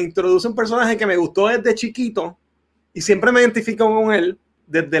miniserie que me introduce un personaje que me gustó desde chiquito y siempre me identifico con él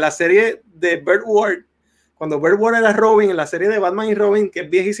desde la serie de Burt Ward, cuando Burt Ward era Robin en la serie de Batman y Robin, que es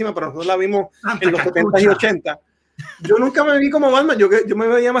viejísima, pero nosotros la vimos en los 70 y 80. Yo nunca me vi como Batman, yo me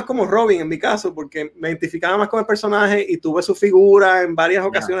veía más como Robin en mi caso, porque me identificaba más con el personaje y tuve su figura en varias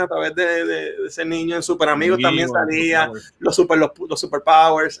ocasiones a través de ese niño. En Super Amigos también salía, los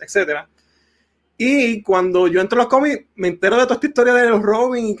Superpowers, etc. Y cuando yo entro a los cómics, me entero de toda esta historia de los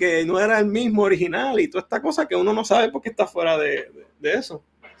Robin y que no era el mismo original y toda esta cosa que uno no sabe porque está fuera de eso.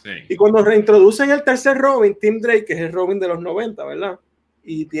 Sí. Y cuando reintroducen el tercer Robin, Tim Drake, que es el Robin de los 90, ¿verdad?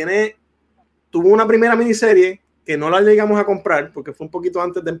 Y tuvo una primera miniserie que no la llegamos a comprar porque fue un poquito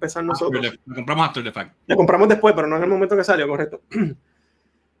antes de empezar nosotros. La compramos after the fact. La compramos después, pero no en el momento que salió, correcto.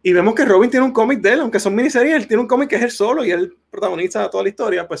 Y vemos que Robin tiene un cómic de él, aunque son miniseries, él tiene un cómic que es él solo y él protagoniza toda la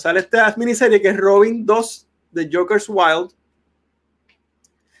historia. Pues sale esta miniserie que es Robin 2 de Joker's Wild,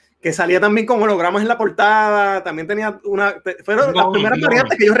 que salía también con hologramas en la portada. También tenía fueron las primeras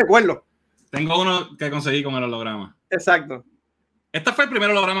variantes que yo recuerdo. Tengo uno que conseguí con el holograma. Exacto. Este fue el primer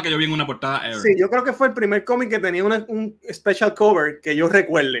holograma que yo vi en una portada ever. Sí, yo creo que fue el primer cómic que tenía un special cover que yo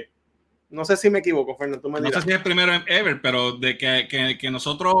recuerde. No sé si me equivoco, Fernando. No sé si es el primero ever, pero de que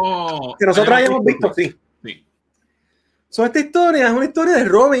nosotros... Que nosotros hayamos visto, sí. So, esta historia es una historia de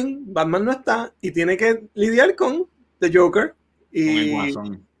Robin. Batman no está y tiene que lidiar con The Joker. Y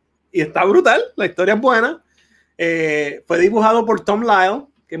está brutal. La historia es buena. Fue dibujado por Tom Lyle,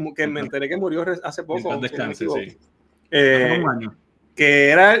 que me enteré que murió hace poco. Descanse, sí. Un año.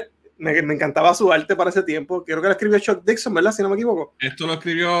 Que me encantaba su arte para ese tiempo. Creo que lo escribió Chuck Dixon, ¿verdad? Si no me equivoco. Esto lo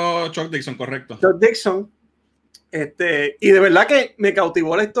escribió Chuck Dixon, correcto. Chuck Dixon. Y de verdad que me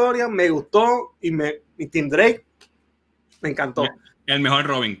cautivó la historia, me gustó y Tim Drake me encantó. El mejor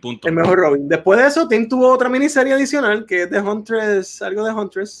Robin, punto. El mejor Robin. Después de eso, Tim tuvo otra miniserie adicional que es The Huntress, algo de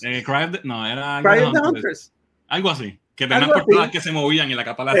Huntress. Cry of the Huntress. Algo así. Que tenían portadas que se movían y la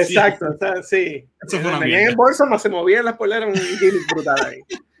capa la hacía. Exacto, sí. Eso fue una mierda. En el bolso, más se movían las poleras, un gimmick brutal ahí.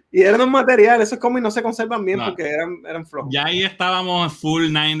 Y eran un material, esos cómics no se conservan bien porque eran flojos. Ya ahí estábamos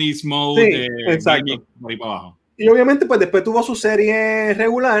full 90s mode. Sí, exacto. Por ahí para abajo. Y obviamente, pues después tuvo su serie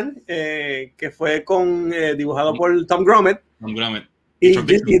regular, que fue dibujado por Tom Grummett. Y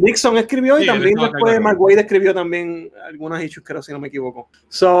Dixon escribió y también después Mark Waid escribió también algunas issues, creo, si no me equivoco.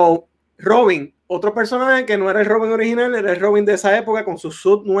 So, Robin, otro personaje que no era el Robin original, era el Robin de esa época con su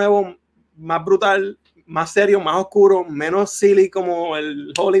suit nuevo, más brutal, más serio, más oscuro, menos silly como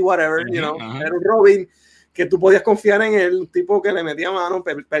el Holy Whatever, you know. Era un Robin que tú podías confiar en él, un tipo que le metía mano,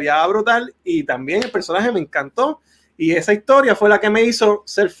 peleaba brutal, y también el personaje me encantó, y esa historia fue la que me hizo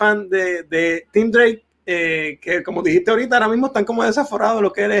ser fan de Tim Drake, que como dijiste ahorita, ahora mismo están como desaforados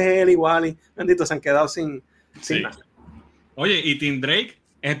lo que él es él igual, y bendito, se han quedado sin nada. Oye, y Tim Drake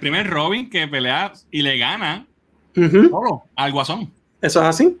es el primer Robin que pelea y le gana solo al Guasón. Eso es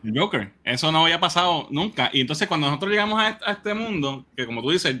así. El Joker. Eso no había pasado nunca. Y entonces cuando nosotros llegamos a este mundo, que como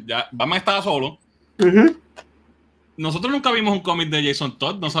tú dices, ya Batman estaba solo, nosotros nunca vimos un cómic de Jason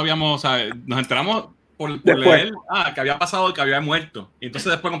Todd, no sabíamos, o sea, nos enteramos por leer que había pasado y que había muerto. Y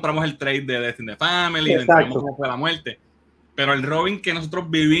entonces después compramos el trade de Death in the Family, y enteramos cómo fue la muerte. Pero el Robin que nosotros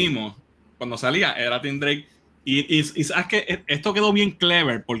vivimos cuando salía era Tim Drake. Y sabes que esto quedó bien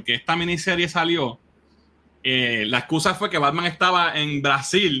clever porque esta miniserie salió. La excusa fue que Batman estaba en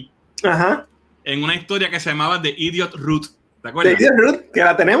Brasil en una historia que se llamaba The Idiot Root. ¿Te acuerdas? The Idiot Root, que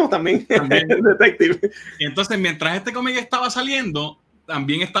la tenemos también. Detective. Y entonces, mientras este cómic estaba saliendo,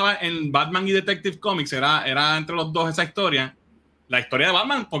 también estaba en Batman y Detective Comics. Era entre los dos esa historia. La historia de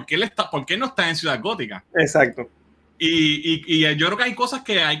Batman, ¿por qué no está en Ciudad Gótica? Exacto. Y yo creo que hay cosas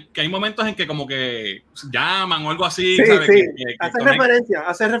que hay momentos en que como que llaman o algo así. Sí, ¿sabes? sí.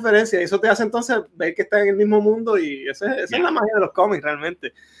 Hace referencia. Eso te hace entonces ver que está en el mismo mundo y esa es la magia de los cómics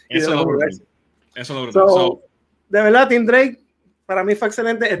realmente. Eso es lo brutal. De verdad, Tim Drake, Para mí fue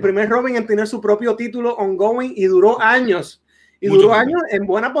excelente. El primer Robin en tener su propio título ongoing y duró años. Y duró años en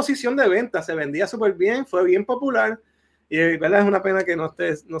buena posición de venta. Se vendía súper bien, fue bien popular. Y ¿verdad? Es una pena que no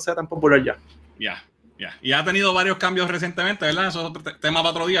sea tan popular ya. Ya. Y ha tenido varios cambios recientemente, ¿verdad? Eso es otro tema para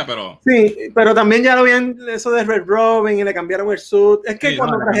otro día, pero... Sí, pero también ya lo habían eso de Red Robin y le cambiaron el suit. Es que sí,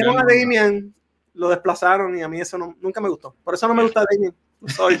 cuando trajeron a Damian, lo desplazaron y a mí eso nunca me gustó. Por eso no me gusta Damian.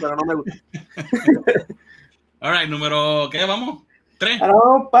 Pero no me gusta. All right, número... ¿Qué vamos? 3. Ahora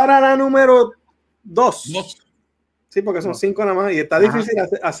vamos para la número 2. Sí, porque son 5 nada más y está difícil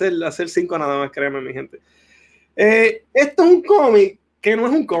hacer 5 nada más, créeme, mi gente. Esto es un cómic que no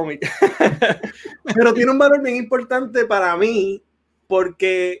es un cómic, pero tiene un valor bien importante para mí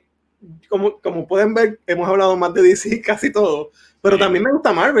porque, como pueden ver, hemos hablado más de DC casi todo, pero también me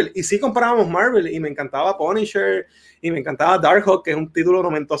gusta Marvel y sí comparábamos Marvel y me encantaba Punisher y me encantaba Darkhawk, que es un título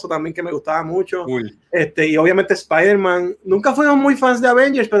noventoso también que me gustaba mucho. Y obviamente Spider-Man. Nunca fuimos muy fans de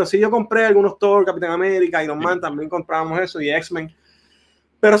Avengers, pero sí yo compré algunos Thor, Capitán América, Iron Man, también comprábamos eso y X-Men.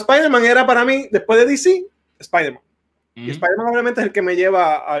 Pero Spider-Man era para mí, después de DC, Spider-Man. Y Spider-Man obviamente es el que me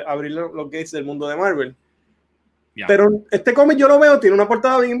lleva a abrir los gates del mundo de Marvel. Pero este cómic yo lo veo, tiene una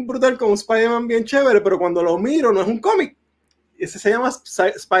portada bien brutal con un Spider-Man bien chévere, pero cuando lo miro no es un cómic. Ese se llama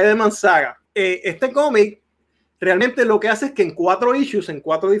Spider-Man Saga. Este cómic realmente lo que hace es que en 4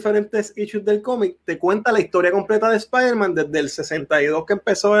 diferentes issues del cómic, te cuenta la historia completa de Spider-Man desde el 62 que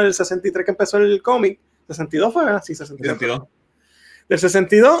empezó, el 63 que empezó el cómic. 62 fue, ¿verdad? Sí, 62. Del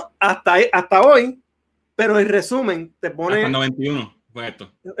 62 hasta hoy. Pero en resumen, te pone... Hasta el 91 fue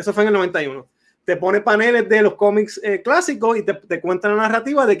esto. Eso fue en el 91. Te pone paneles de los cómics clásicos y te cuenta la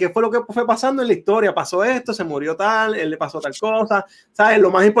narrativa de qué fue lo que fue pasando en la historia. Pasó esto, se murió tal, él le pasó tal cosa. ¿Sabes?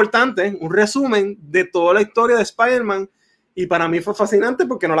 Lo más importante, un resumen de toda la historia de Spider-Man. Y para mí fue fascinante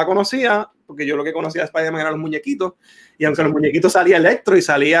porque no la conocía, porque yo lo que conocía de Spider-Man eran los muñequitos. Y aunque los muñequitos salía Electro y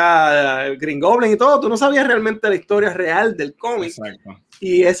salía Green Goblin y todo, tú no sabías realmente la historia real del cómic. Exacto.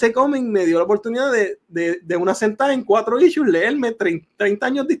 Y ese cómic me dio la oportunidad de una sentada en 4 issues, leerme 30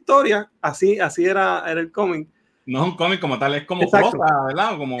 años de historia. Así era el cómic. No es un cómic como tal, es como flota,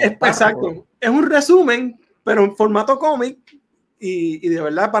 ¿verdad? Exacto. Es un resumen, pero en formato cómic. Y de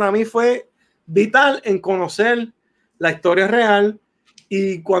verdad para mí fue vital en conocer la historia real.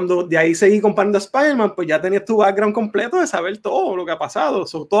 Y cuando de ahí seguí comparando a Spider-Man, pues ya tenías tu background completo de saber todo lo que ha pasado.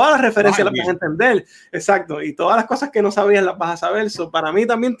 Todas las referencias las vas a entender. Exacto. Y todas las cosas que no sabías las vas a saber. Para mí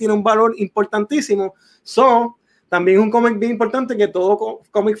también tiene un valor importantísimo. También es un cómic bien importante que todo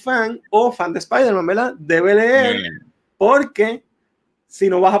cómic fan o fan de Spider-Man, ¿verdad? Debe leer. Porque si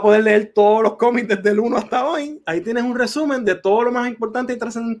no vas a poder leer todos los cómics desde el 1 hasta hoy, ahí tienes un resumen de todo lo más importante y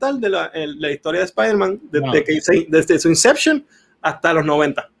trascendental de la historia de Spider-Man desde su inception hasta los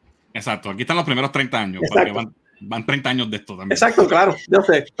 90. Exacto, aquí están los primeros 30 años, porque van 30 años de esto también. Exacto, claro, yo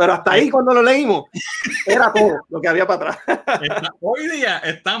sé, pero hasta ahí cuando lo leímos, era todo lo que había para atrás. Hoy día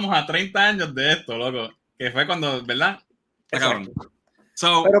estamos a 30 años de esto, loco, que fue cuando, ¿verdad?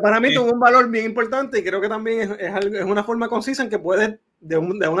 Pero para mí tuvo un valor bien importante y creo que también es una forma concisa en que puedes, de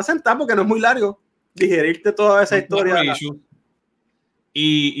una sentada, porque no es muy largo, digerirte toda esa historia.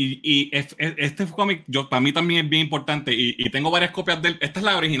 Y este cómic, para mí también es bien importante y tengo varias copias de él. Esta es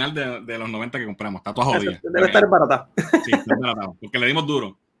la original de los 90 que compramos, está toda jodida. Debe estar barata. Sí, está baratado, porque le dimos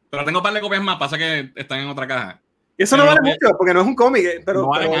duro. Pero tengo un par de copias más, pasa que están en otra caja. Y eso no vale mucho, porque no es un cómic,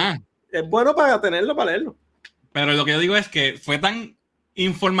 pero es bueno para tenerlo, para leerlo. Pero lo que yo digo es que fue tan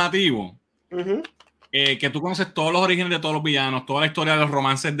informativo que tú conoces todos los orígenes de todos los villanos, toda la historia de los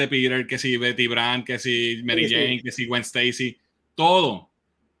romances de Peter, que si Betty Brant, que si Mary Jane, que si Gwen Stacy, todo.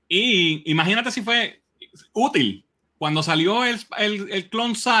 Y imagínate si fue útil. Cuando salió el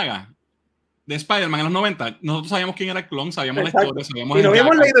Clone Saga de Spider-Man en los 90, nosotros sabíamos quién era el clon, sabíamos la historia, sabíamos y no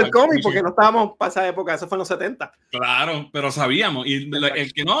habíamos leído el cómic porque no estábamos para esa época, eso fue en los 70. Claro, pero sabíamos. Y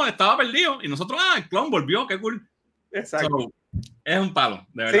el que no estaba perdido, y nosotros, el clon volvió, qué cool. Exacto. Es un palo,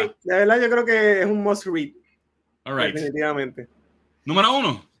 de verdad. Sí, de verdad yo creo que es un must read. All right. Definitivamente. Número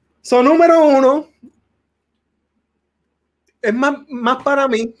 1. Número 1. Es más para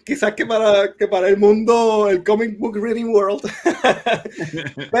mí, quizás que para el mundo, el comic book reading world.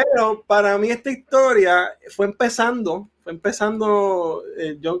 Pero para mí esta historia fue empezando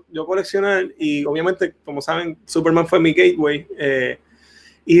yo coleccionar, y obviamente, como saben, Superman fue mi gateway.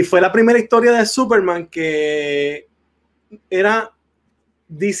 Y fue la primera historia de Superman que era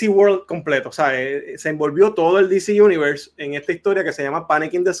DC World completo. O sea, se envolvió todo el DC Universe en esta historia que se llama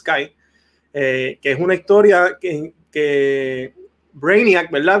Panic in the Sky, que es una historia que Brainiac,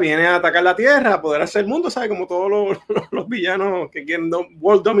 ¿verdad? Viene a atacar la Tierra, a poder hacer el mundo, ¿sabes? Como todos los villanos que quieren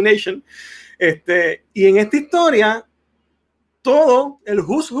World Domination. Y en esta historia, todo el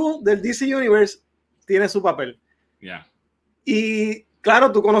who's who del DC Universe tiene su papel. Yeah. Y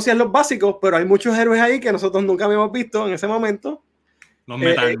claro, tú conocías los básicos, pero hay muchos héroes ahí que nosotros nunca habíamos visto en ese momento. Los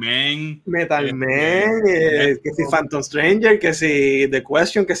Metal Men. Que si Phantom Stranger, que si The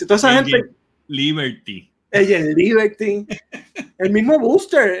Question, que si toda esa gente. Liberty. Agent Liberty. El mismo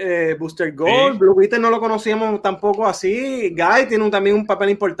Booster, Booster Gold, Blue Beetle no lo conocíamos tampoco así. Guy tiene también un papel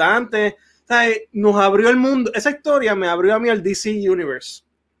importante. O sea, nos abrió el mundo. Esa historia me abrió a mí al DC Universe.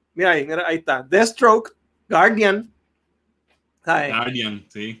 Mira, ahí está. Deathstroke, Guardian. ¿Sabes? Guardian,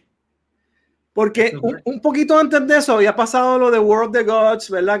 sí. Porque un poquito antes de eso había pasado lo de War of the Gods,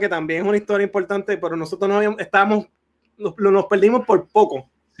 ¿verdad? Que también es una historia importante, pero nosotros nos perdimos por poco.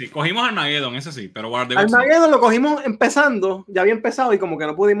 Sí, cogimos Armageddon, ese sí, pero War of the Gods Armageddon lo cogimos empezando, ya había empezado y como que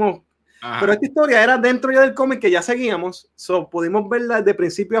no pudimos. Ajá. Pero esta historia era dentro ya del cómic que ya seguíamos, pudimos verla de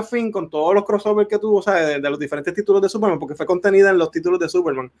principio a fin con todos los crossovers que tuvo, o sea, de los diferentes títulos de Superman, porque fue contenida en los títulos de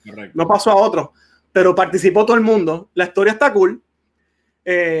Superman. Correcto. No pasó a otros, pero participó todo el mundo. La historia está cool.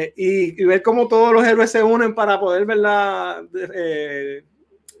 Y ver cómo todos los héroes se unen para poder verla,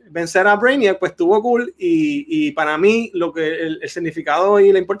 vencer a Brainiac, pues estuvo cool. Y para mí, lo que el significado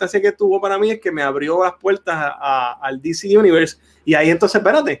y la importancia que tuvo para mí es que me abrió las puertas al DC Universe. Y ahí entonces,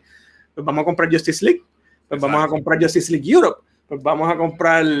 espérate, pues vamos a comprar Justice League, pues Exacto. Vamos a comprar Justice League Europe, pues vamos a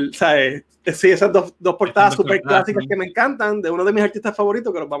comprar, ¿sabes? Sí, esas dos portadas súper clásicas que me encantan, de uno de mis artistas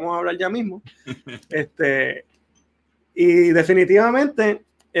favoritos, que los vamos a hablar ya mismo. Y definitivamente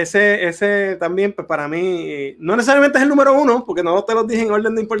ese también, pues para mí, no necesariamente es el número uno, porque no te lo dije en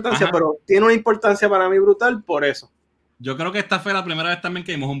orden de importancia, Ajá. Pero tiene una importancia para mí brutal por eso. Yo creo que esta fue la primera vez también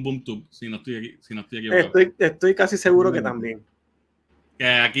que vimos un BoomTube, si no estoy equivocado. Estoy casi seguro que también. Que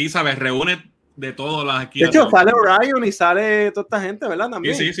aquí, ¿sabes? Reúne de todas las aquí. De hecho, sale Orion y sale toda esta gente, ¿verdad?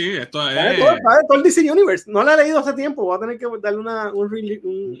 También. Sí, esto es... Sale todo el DC Universe. No la he leído hace tiempo, voy a tener que darle una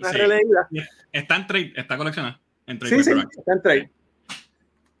releída. Está en trade, está coleccionada. Sí, está en trade.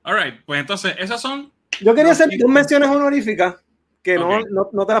 Alright, pues entonces, esas son... Yo quería hacer dos menciones honoríficas, que okay.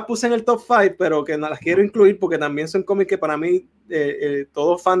 no te las puse en el top 5, pero que no las quiero incluir porque también son cómics que para mí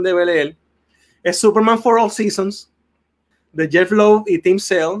todo fan debe leer. Es Superman for All Seasons, de Jeff Loeb y Tim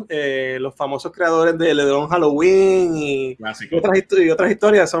Sale, los famosos creadores de Ledron Halloween y otras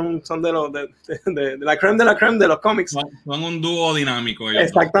historias son de la creme de los cómics. Son un dúo dinámico.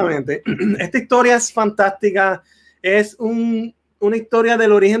 Exactamente. Esta historia es fantástica. Es una historia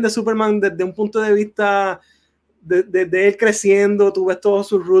del origen de Superman desde un punto de vista de él creciendo. Tú ves todos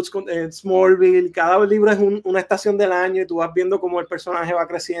sus roots en Smallville. Cada libro es una estación del año y tú vas viendo cómo el personaje va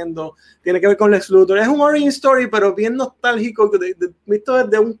creciendo. Tiene que ver con Lex Luthor. Es un origin story, pero bien nostálgico, visto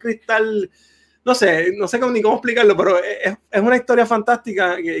desde un cristal. No sé ni cómo explicarlo, pero es una historia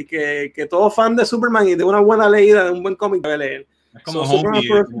fantástica que todo fan de Superman y de una buena leída, de un buen cómic debe leer. Es como homey,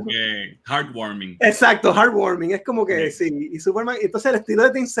 como que heartwarming. Exacto, heartwarming. Es como que sí. Y Superman, entonces el estilo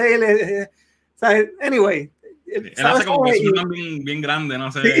de Tim Sale anyway. Él hace como que Superman bien grande,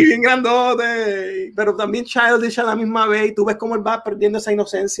 no sé. Sí, bien grandote, pero también childish a la misma vez. Y tú ves cómo él va perdiendo esa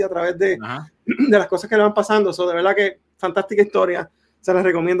inocencia a través de las cosas que le van pasando. Eso de verdad que fantástica historia. Se las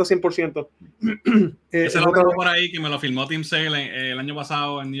recomiendo 100%. Ese lo tengo por ahí, que me lo filmó Tim Sale el año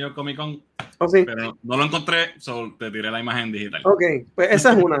pasado en New York Comic Con. Oh, sí. Pero no lo encontré, te tiré la imagen digital. Ok, pues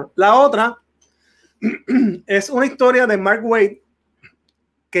esa es una. La otra es una historia de Mark Waid,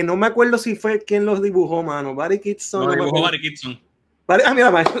 que no me acuerdo si fue quien los dibujó, mano. Barry Kitson. Lo dibujó Barry Kitson.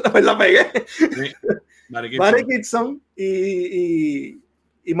 Mira, la pegué. Sí, Barry Kitson y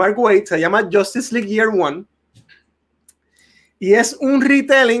Mark Waid. Se llama Justice League Year One. Y es un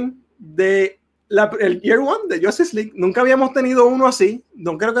retelling de el Year One de Justice League. Nunca habíamos tenido uno así.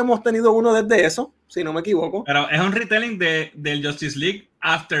 No creo que hemos tenido uno desde eso, si no me equivoco. Pero es un retelling del Justice League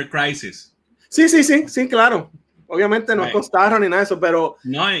After Crisis. Sí, claro. Obviamente no es con Starro ni nada de eso, pero...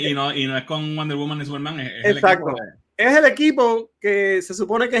 No es con Wonder Woman y Superman. Exacto. Es el equipo que se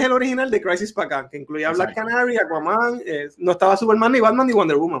supone que es el original de Crisis para acá, que incluía a Black Canary, Aquaman, no estaba Superman, ni Batman, ni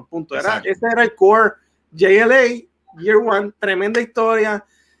Wonder Woman, punto. Ese era el core JLA, Year One, tremenda historia.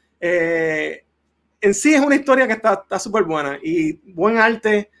 En sí es una historia que está súper buena y buen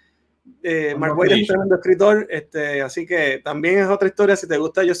arte. Mark Waid es un tremendo escritor, así que también es otra historia si te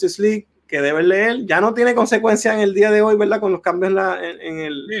gusta Justice League que debes leer. Ya no tiene consecuencias en el día de hoy, ¿verdad? Con los cambios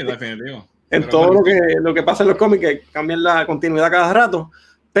sí, definitivo. En todo lo que pasa en los cómics, que cambian la continuidad cada rato.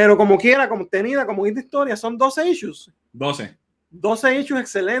 Pero como quiera, como tenida, como historia, son 12 issues. 12 issues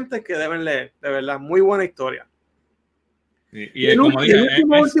excelentes que deben leer, de verdad, muy buena historia. Y el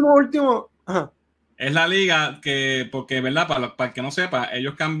último. Ajá. Es la liga que, porque, ¿verdad? Para el que no sepa,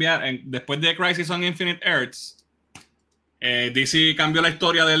 ellos cambiaron, después de Crisis on Infinite Earths, DC cambió la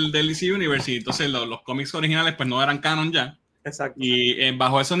historia del DC Universe y entonces los cómics originales pues no eran canon ya. Exacto. Y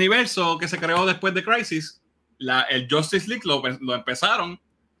bajo ese universo que se creó después de Crisis, el Justice League lo empezaron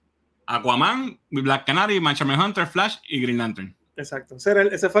Aquaman, Black Canary, Martian Hunter, Flash y Green Lantern. Exacto,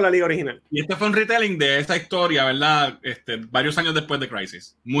 esa fue la liga original. Y este fue un retelling de esa historia, ¿verdad? Varios años después de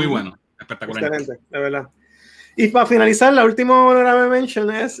Crisis. Muy bueno, espectacular. Excelente, de verdad. Y para finalizar, la última honorable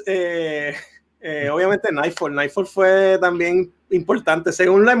mention es obviamente Nightfall. Nightfall fue también importante.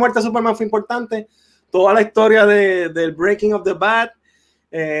 Según la muerte de Superman fue importante. Toda la historia del Breaking of the Bat.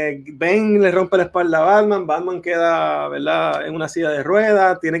 Bane le rompe la espalda a Batman queda, ¿verdad?, en una silla de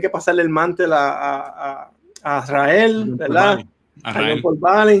ruedas, tiene que pasarle el mantel a Azrael, ¿verdad? A Paul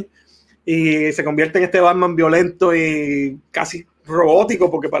Valley, y se convierte en este Batman violento y casi robótico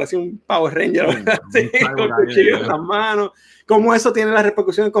porque parece un Power Ranger, sí, con cuchillo en las manos. Cómo eso tiene las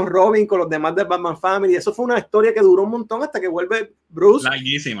repercusiones con Robin, con los demás de Batman Family. Eso fue una historia que duró un montón hasta que vuelve Bruce.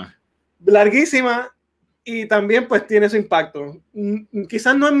 Larguísima. Y también pues tiene su impacto.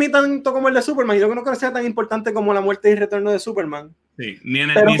 Quizás no es ni tanto como el de Superman. Yo no creo que sea tan importante como la muerte y retorno de Superman. Sí,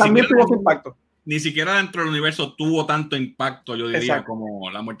 pero también tuvo su impacto. Ni siquiera dentro del universo tuvo tanto impacto, yo diría,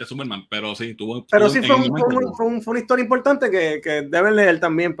 como la muerte de Superman. Pero sí, fue una historia importante que deben leer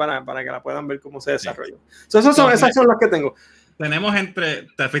también para que la puedan ver cómo se desarrolló. Sí. Esas son las que tengo. Tenemos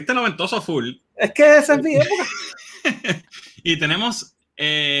te fuiste noventoso full. Es que esa es mi época. Y tenemos...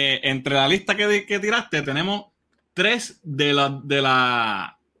 entre la lista que tiraste, tenemos 3 del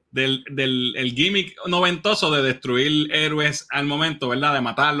gimmick noventoso de destruir héroes al momento, ¿verdad? De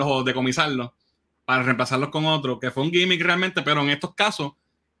matarlos o decomisarlos para reemplazarlos con otros, que fue un gimmick realmente, pero en estos casos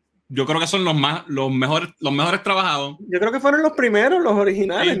yo creo que son los mejores trabajados. Yo creo que fueron los primeros, los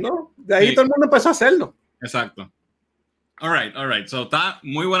originales, sí. ¿No? De ahí todo el mundo empezó a hacerlo. Exacto. All right. So está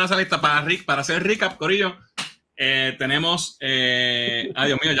muy buena esa lista para hacer recap, corillo. Tenemos,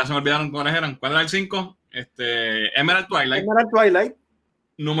 Dios mío, ya se me olvidaron cuáles eran. ¿Cuál era el 5? Emerald Twilight.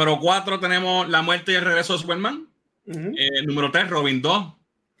 Número 4 tenemos La muerte y el regreso de Superman. Número 3, Robin 2.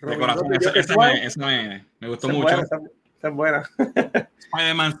 De corazón, esa me gustó mucho. Esa es buena.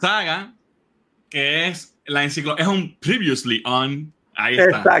 Spider-Man Saga, que es es un previously on. Ahí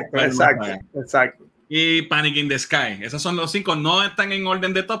está. Exacto. Y Panic in the Sky. Esos son los 5. No están en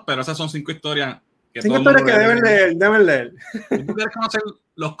orden de top, pero esas son 5 historias. 5 historias que deben leer. Si tú quieres conocer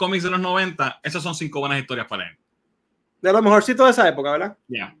los cómics de los 90, esas son 5 buenas historias para leer. De lo mejorcito de esa época, ¿verdad?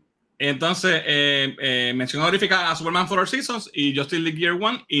 Ya. Yeah. Entonces, mención honorífica a Superman for All Seasons y Justice League Year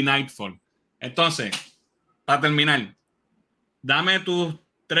One y Nightfall. Entonces, para terminar, dame tus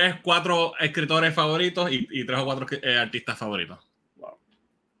 3, 4 escritores favoritos y 3 o 4 artistas favoritos. Wow.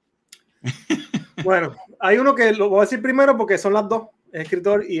 Bueno, hay uno que lo voy a decir primero porque son las dos. Es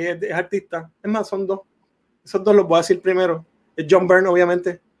escritor y es artista. Es más, son 2. Esos 2 los voy a decir primero. Es John Byrne,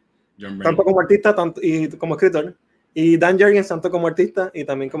 obviamente. Tanto como artista y como escritor. Y Dan Jurgens, tanto como artista y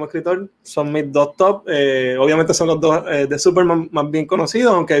también como escritor. Son mis 2 top. Obviamente son los 2 de Superman más bien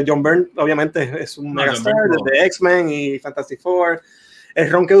conocidos, aunque John Byrne obviamente es un megastar desde X-Men y Fantastic Four.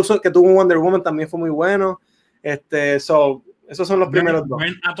 El ron que tuvo Wonder Woman también fue muy bueno. Esos son los primeros 2.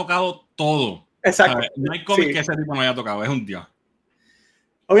 Byrne ha tocado todo. Exacto. No hay cómic que ese tipo no haya tocado. Es un dios.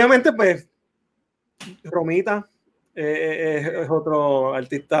 Obviamente, pues, Romita es otro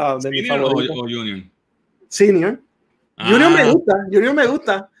artista de mi favorito. ¿O Junior? Senior. Junior me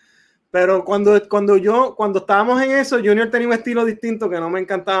gusta. Pero cuando estábamos en eso, Junior tenía un estilo distinto que no me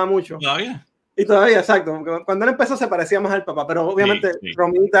encantaba mucho. ¿Todavía? Y todavía, exacto. Cuando él empezó se parecía más al papá. Pero obviamente, sí.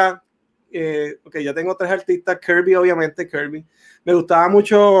 Romita, ya tengo 3 artistas. Kirby, obviamente, Kirby. Me gustaba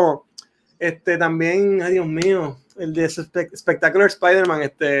mucho también, ay Dios mío, el de Spectacular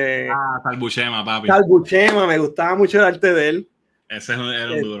Spider-Man, Sal Buscema, papi. Sal Buscema, me gustaba mucho el arte de él. Ese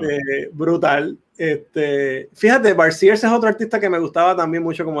era un duro. Brutal. Fíjate, Bart Sears es otro artista que me gustaba también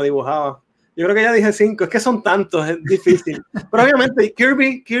mucho como dibujaba. Yo creo que ya dije 5, es que son tantos, es difícil. Pero obviamente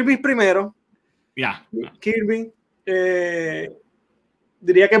Kirby primero. Ya. Kirby.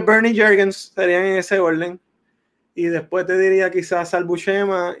 Diría que Bernie Jurgens serían en ese orden. Y después te diría quizás Sal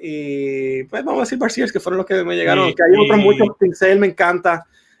Buscema y pues vamos a decir Bart Sears, que fueron los que me llegaron. Que hay otros muchos, Pincel me encanta.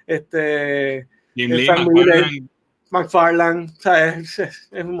 Jim Lee, McFarlane, o sea, es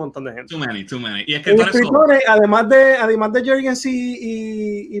un montón de gente. Too many. Y escritores, además de Jurgens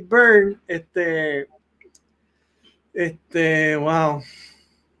y Byrne, wow.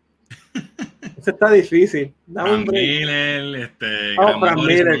 Eso está difícil. Frank Miller,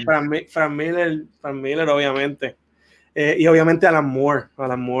 Frank Miller, obviamente. Y obviamente Alan Moore.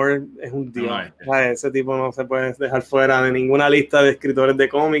 Alan Moore es un dios. Ese tipo no se puede dejar fuera de ninguna lista de escritores de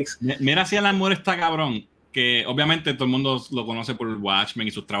cómics. Mira si Alan Moore está cabrón. que obviamente todo el mundo lo conoce por Watchmen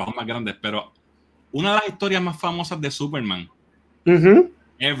y sus trabajos más grandes, pero una de las historias más famosas de Superman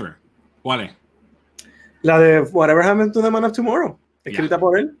ever, ¿cuál es? La de Whatever Happened to the Man of Tomorrow, escrita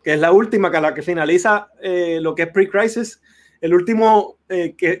por él, que es la última, que la que finaliza lo que es Pre-Crisis, el último,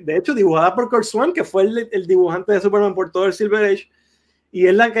 que de hecho dibujada por Kurt Swan, que fue el dibujante de Superman por todo el Silver Age, y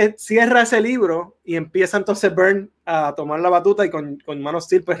es la que cierra ese libro y empieza entonces Byrne a tomar la batuta y con Man of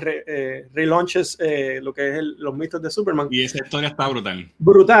Steel pues relaunches lo que es los mitos de Superman. Y esa historia está brutal.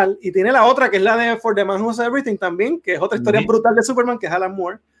 Brutal. Y tiene la otra que es la de For the Man Who Knows Everything también, que es otra historia brutal de Superman, que es Alan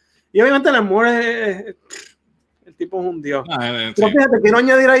Moore. Y obviamente Alan Moore el tipo es un dios. Pero fíjate, quiero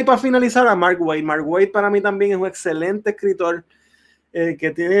añadir ahí para finalizar a Mark Waid. Mark Waid para mí también es un excelente escritor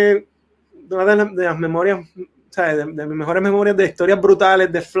que tiene una de las memorias, ¿sabes? De mis mejores memorias de historias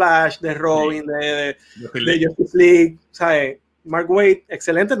brutales de Flash, de Robin, de Justice League, ¿sabes? Mark Waid,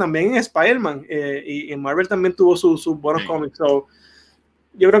 excelente también en Spider-Man y en Marvel también tuvo sus buenos cómics. So,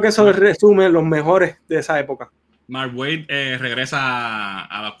 yo creo que eso resume los mejores de esa época. Mark Waid regresa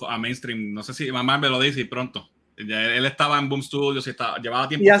a mainstream, no sé si Marvel lo dice pronto. Ya él estaba en Boom Studios y llevaba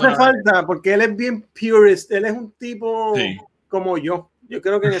tiempo. Y hace falta, porque él es bien purist, él es un tipo como yo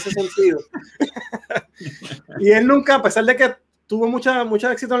creo que en ese sentido. Y él nunca, a pesar de que tuvo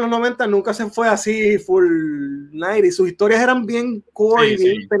mucho éxito en los 90, nunca se fue así full night, y sus historias eran bien core,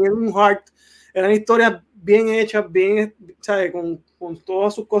 tenían un heart, eran historias bien hechas, bien, ¿sabes? Con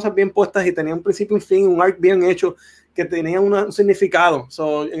todas sus cosas bien puestas, y tenía un principio y un fin, un arc bien hecho que tenía un significado.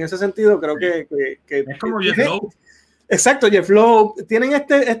 So, en ese sentido creo que es como Jeff Loeb. Exacto, Jeff Loeb. Tienen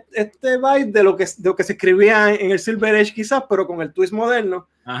este vibe de lo que se escribía en el Silver Age quizás, pero con el twist moderno.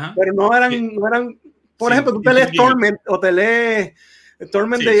 Ajá. Pero no eran por ejemplo, tú te lees Torment o te lees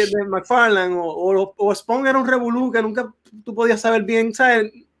Torment de McFarlane o Spawn era un revolú que nunca tú podías saber bien, ¿sabes?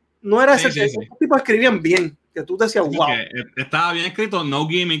 No era ese tipo escribían bien, que tú decías, wow. Estaba bien escrito, no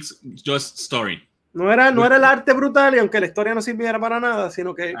gimmicks, just story. No era el arte brutal, y aunque la historia no sirviera para nada,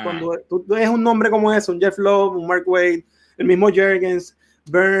 sino que cuando tú ves un nombre como ese, un Jeff Loeb, un Mark Waid, el mismo Jurgens,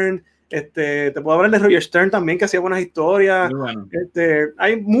 Byrne, te puedo hablar de Roger Stern también, que hacía buenas historias. Bueno.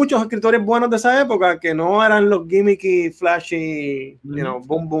 Hay muchos escritores buenos de esa época que no eran los gimmicky, flashy,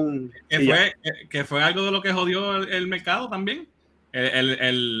 boom, boom. Que fue algo de lo que jodió el mercado también.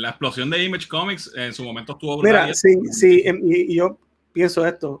 La explosión de Image Comics en su momento estuvo brutal. Mira, sí, y yo pienso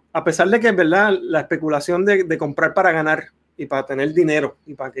esto, a pesar de que es verdad la especulación de comprar para ganar y para tener dinero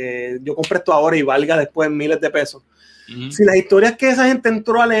y para que yo compre esto ahora y valga después miles de pesos, si las historias que esa gente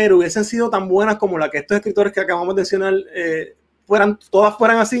entró a leer hubiesen sido tan buenas como las que estos escritores que acabamos de mencionar todas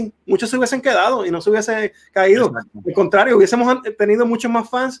fueran así, muchos se hubiesen quedado y no se hubiese caído. Exacto. Al contrario, hubiésemos tenido muchos más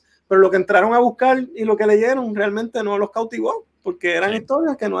fans, pero lo que entraron a buscar y lo que leyeron realmente no los cautivó, porque eran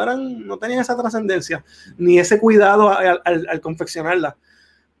historias que no tenían esa trascendencia ni ese cuidado al confeccionarlas,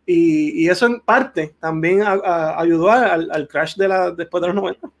 y eso en parte también ayudó al crash después de los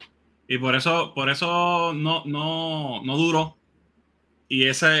 90, y por eso no duró. Y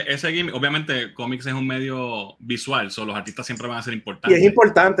ese gimmick, obviamente cómics es un medio visual, los artistas siempre van a ser importantes. Y es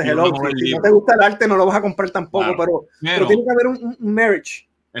importante, si no te gusta el arte no lo vas a comprar tampoco, claro, pero tiene que haber un marriage.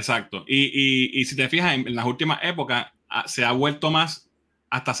 Exacto, y si te fijas, en las últimas épocas se ha vuelto más,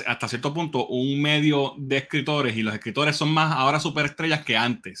 hasta cierto punto, un medio de escritores, y los escritores son más ahora superestrellas que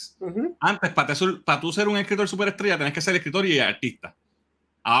antes. Antes, para tú ser un escritor superestrella, tenés que ser escritor y artista.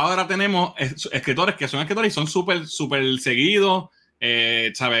 Ahora tenemos escritores que son escritores y son súper seguidos,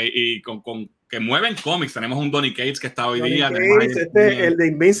 ¿sabes? Y que mueven cómics. Tenemos un Donny Cates que está hoy día. El de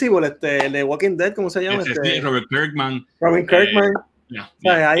Invincible, el de Walking Dead, ¿cómo se llama? Robert Kirkman.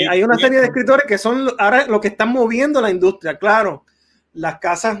 Hay una serie de escritores que son ahora lo que están moviendo la industria. Claro, las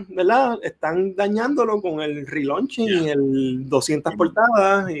casas, ¿verdad? Están dañándolo con el relaunching y el 200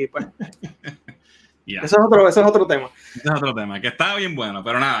 portadas y pues eso es otro tema. Ese es otro tema, que está bien bueno,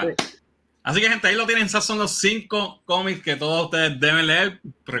 pero nada. Sí. Así que, gente, ahí lo tienen. Esos son los 5 cómics que todos ustedes deben leer,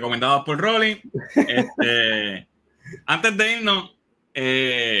 recomendados por Rolly. Antes de irnos,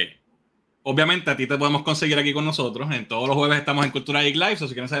 obviamente a ti te podemos conseguir aquí con nosotros. En todos los jueves estamos en Cultura Geek Live, si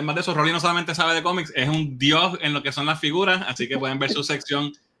quieren saber más de eso. Rolly no solamente sabe de cómics, es un dios en lo que son las figuras, así que pueden ver su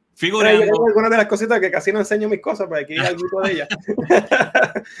sección figurando. Algunas de las cositas que casi no enseño mis cosas, pero aquí hay algo de ellas.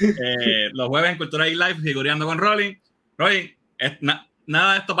 Los jueves en Cultura Geek Live, figurando con Rolly. Rolly,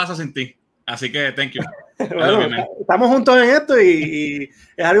 nada de esto pasa sin ti, así que thank you. Bueno, estamos juntos en esto y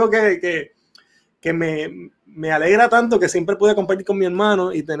es algo que me alegra tanto, que siempre pude compartir con mi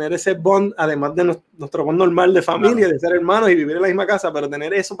hermano y tener ese bond, además de nuestro bond normal de familia, de ser hermanos y vivir en la misma casa, pero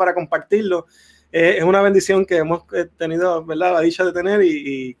tener eso para compartirlo es una bendición que hemos tenido, ¿verdad?, la dicha de tener,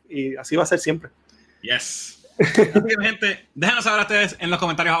 y así va a ser siempre. Yes. Así que, gente, déjenos saber a ustedes en los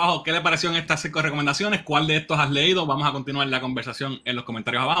comentarios abajo qué les parecieron estas 5 recomendaciones, cuál de estos has leído. Vamos a continuar la conversación en los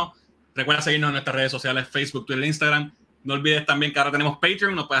comentarios abajo. Recuerda seguirnos en nuestras redes sociales, Facebook, Twitter e Instagram. No olvides también que ahora tenemos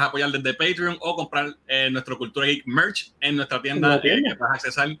Patreon, nos puedes apoyar desde Patreon o comprar nuestro Cultura Geek merch en nuestra tienda que puedes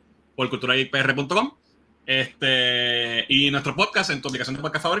accesar por culturageekpr.com. Y nuestro podcast en tu aplicación de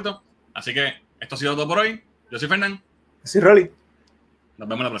podcast favorito. Así que esto ha sido todo por hoy. Yo soy Fernán. Soy Rolly. Nos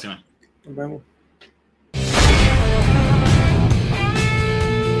vemos la próxima. Nos vemos.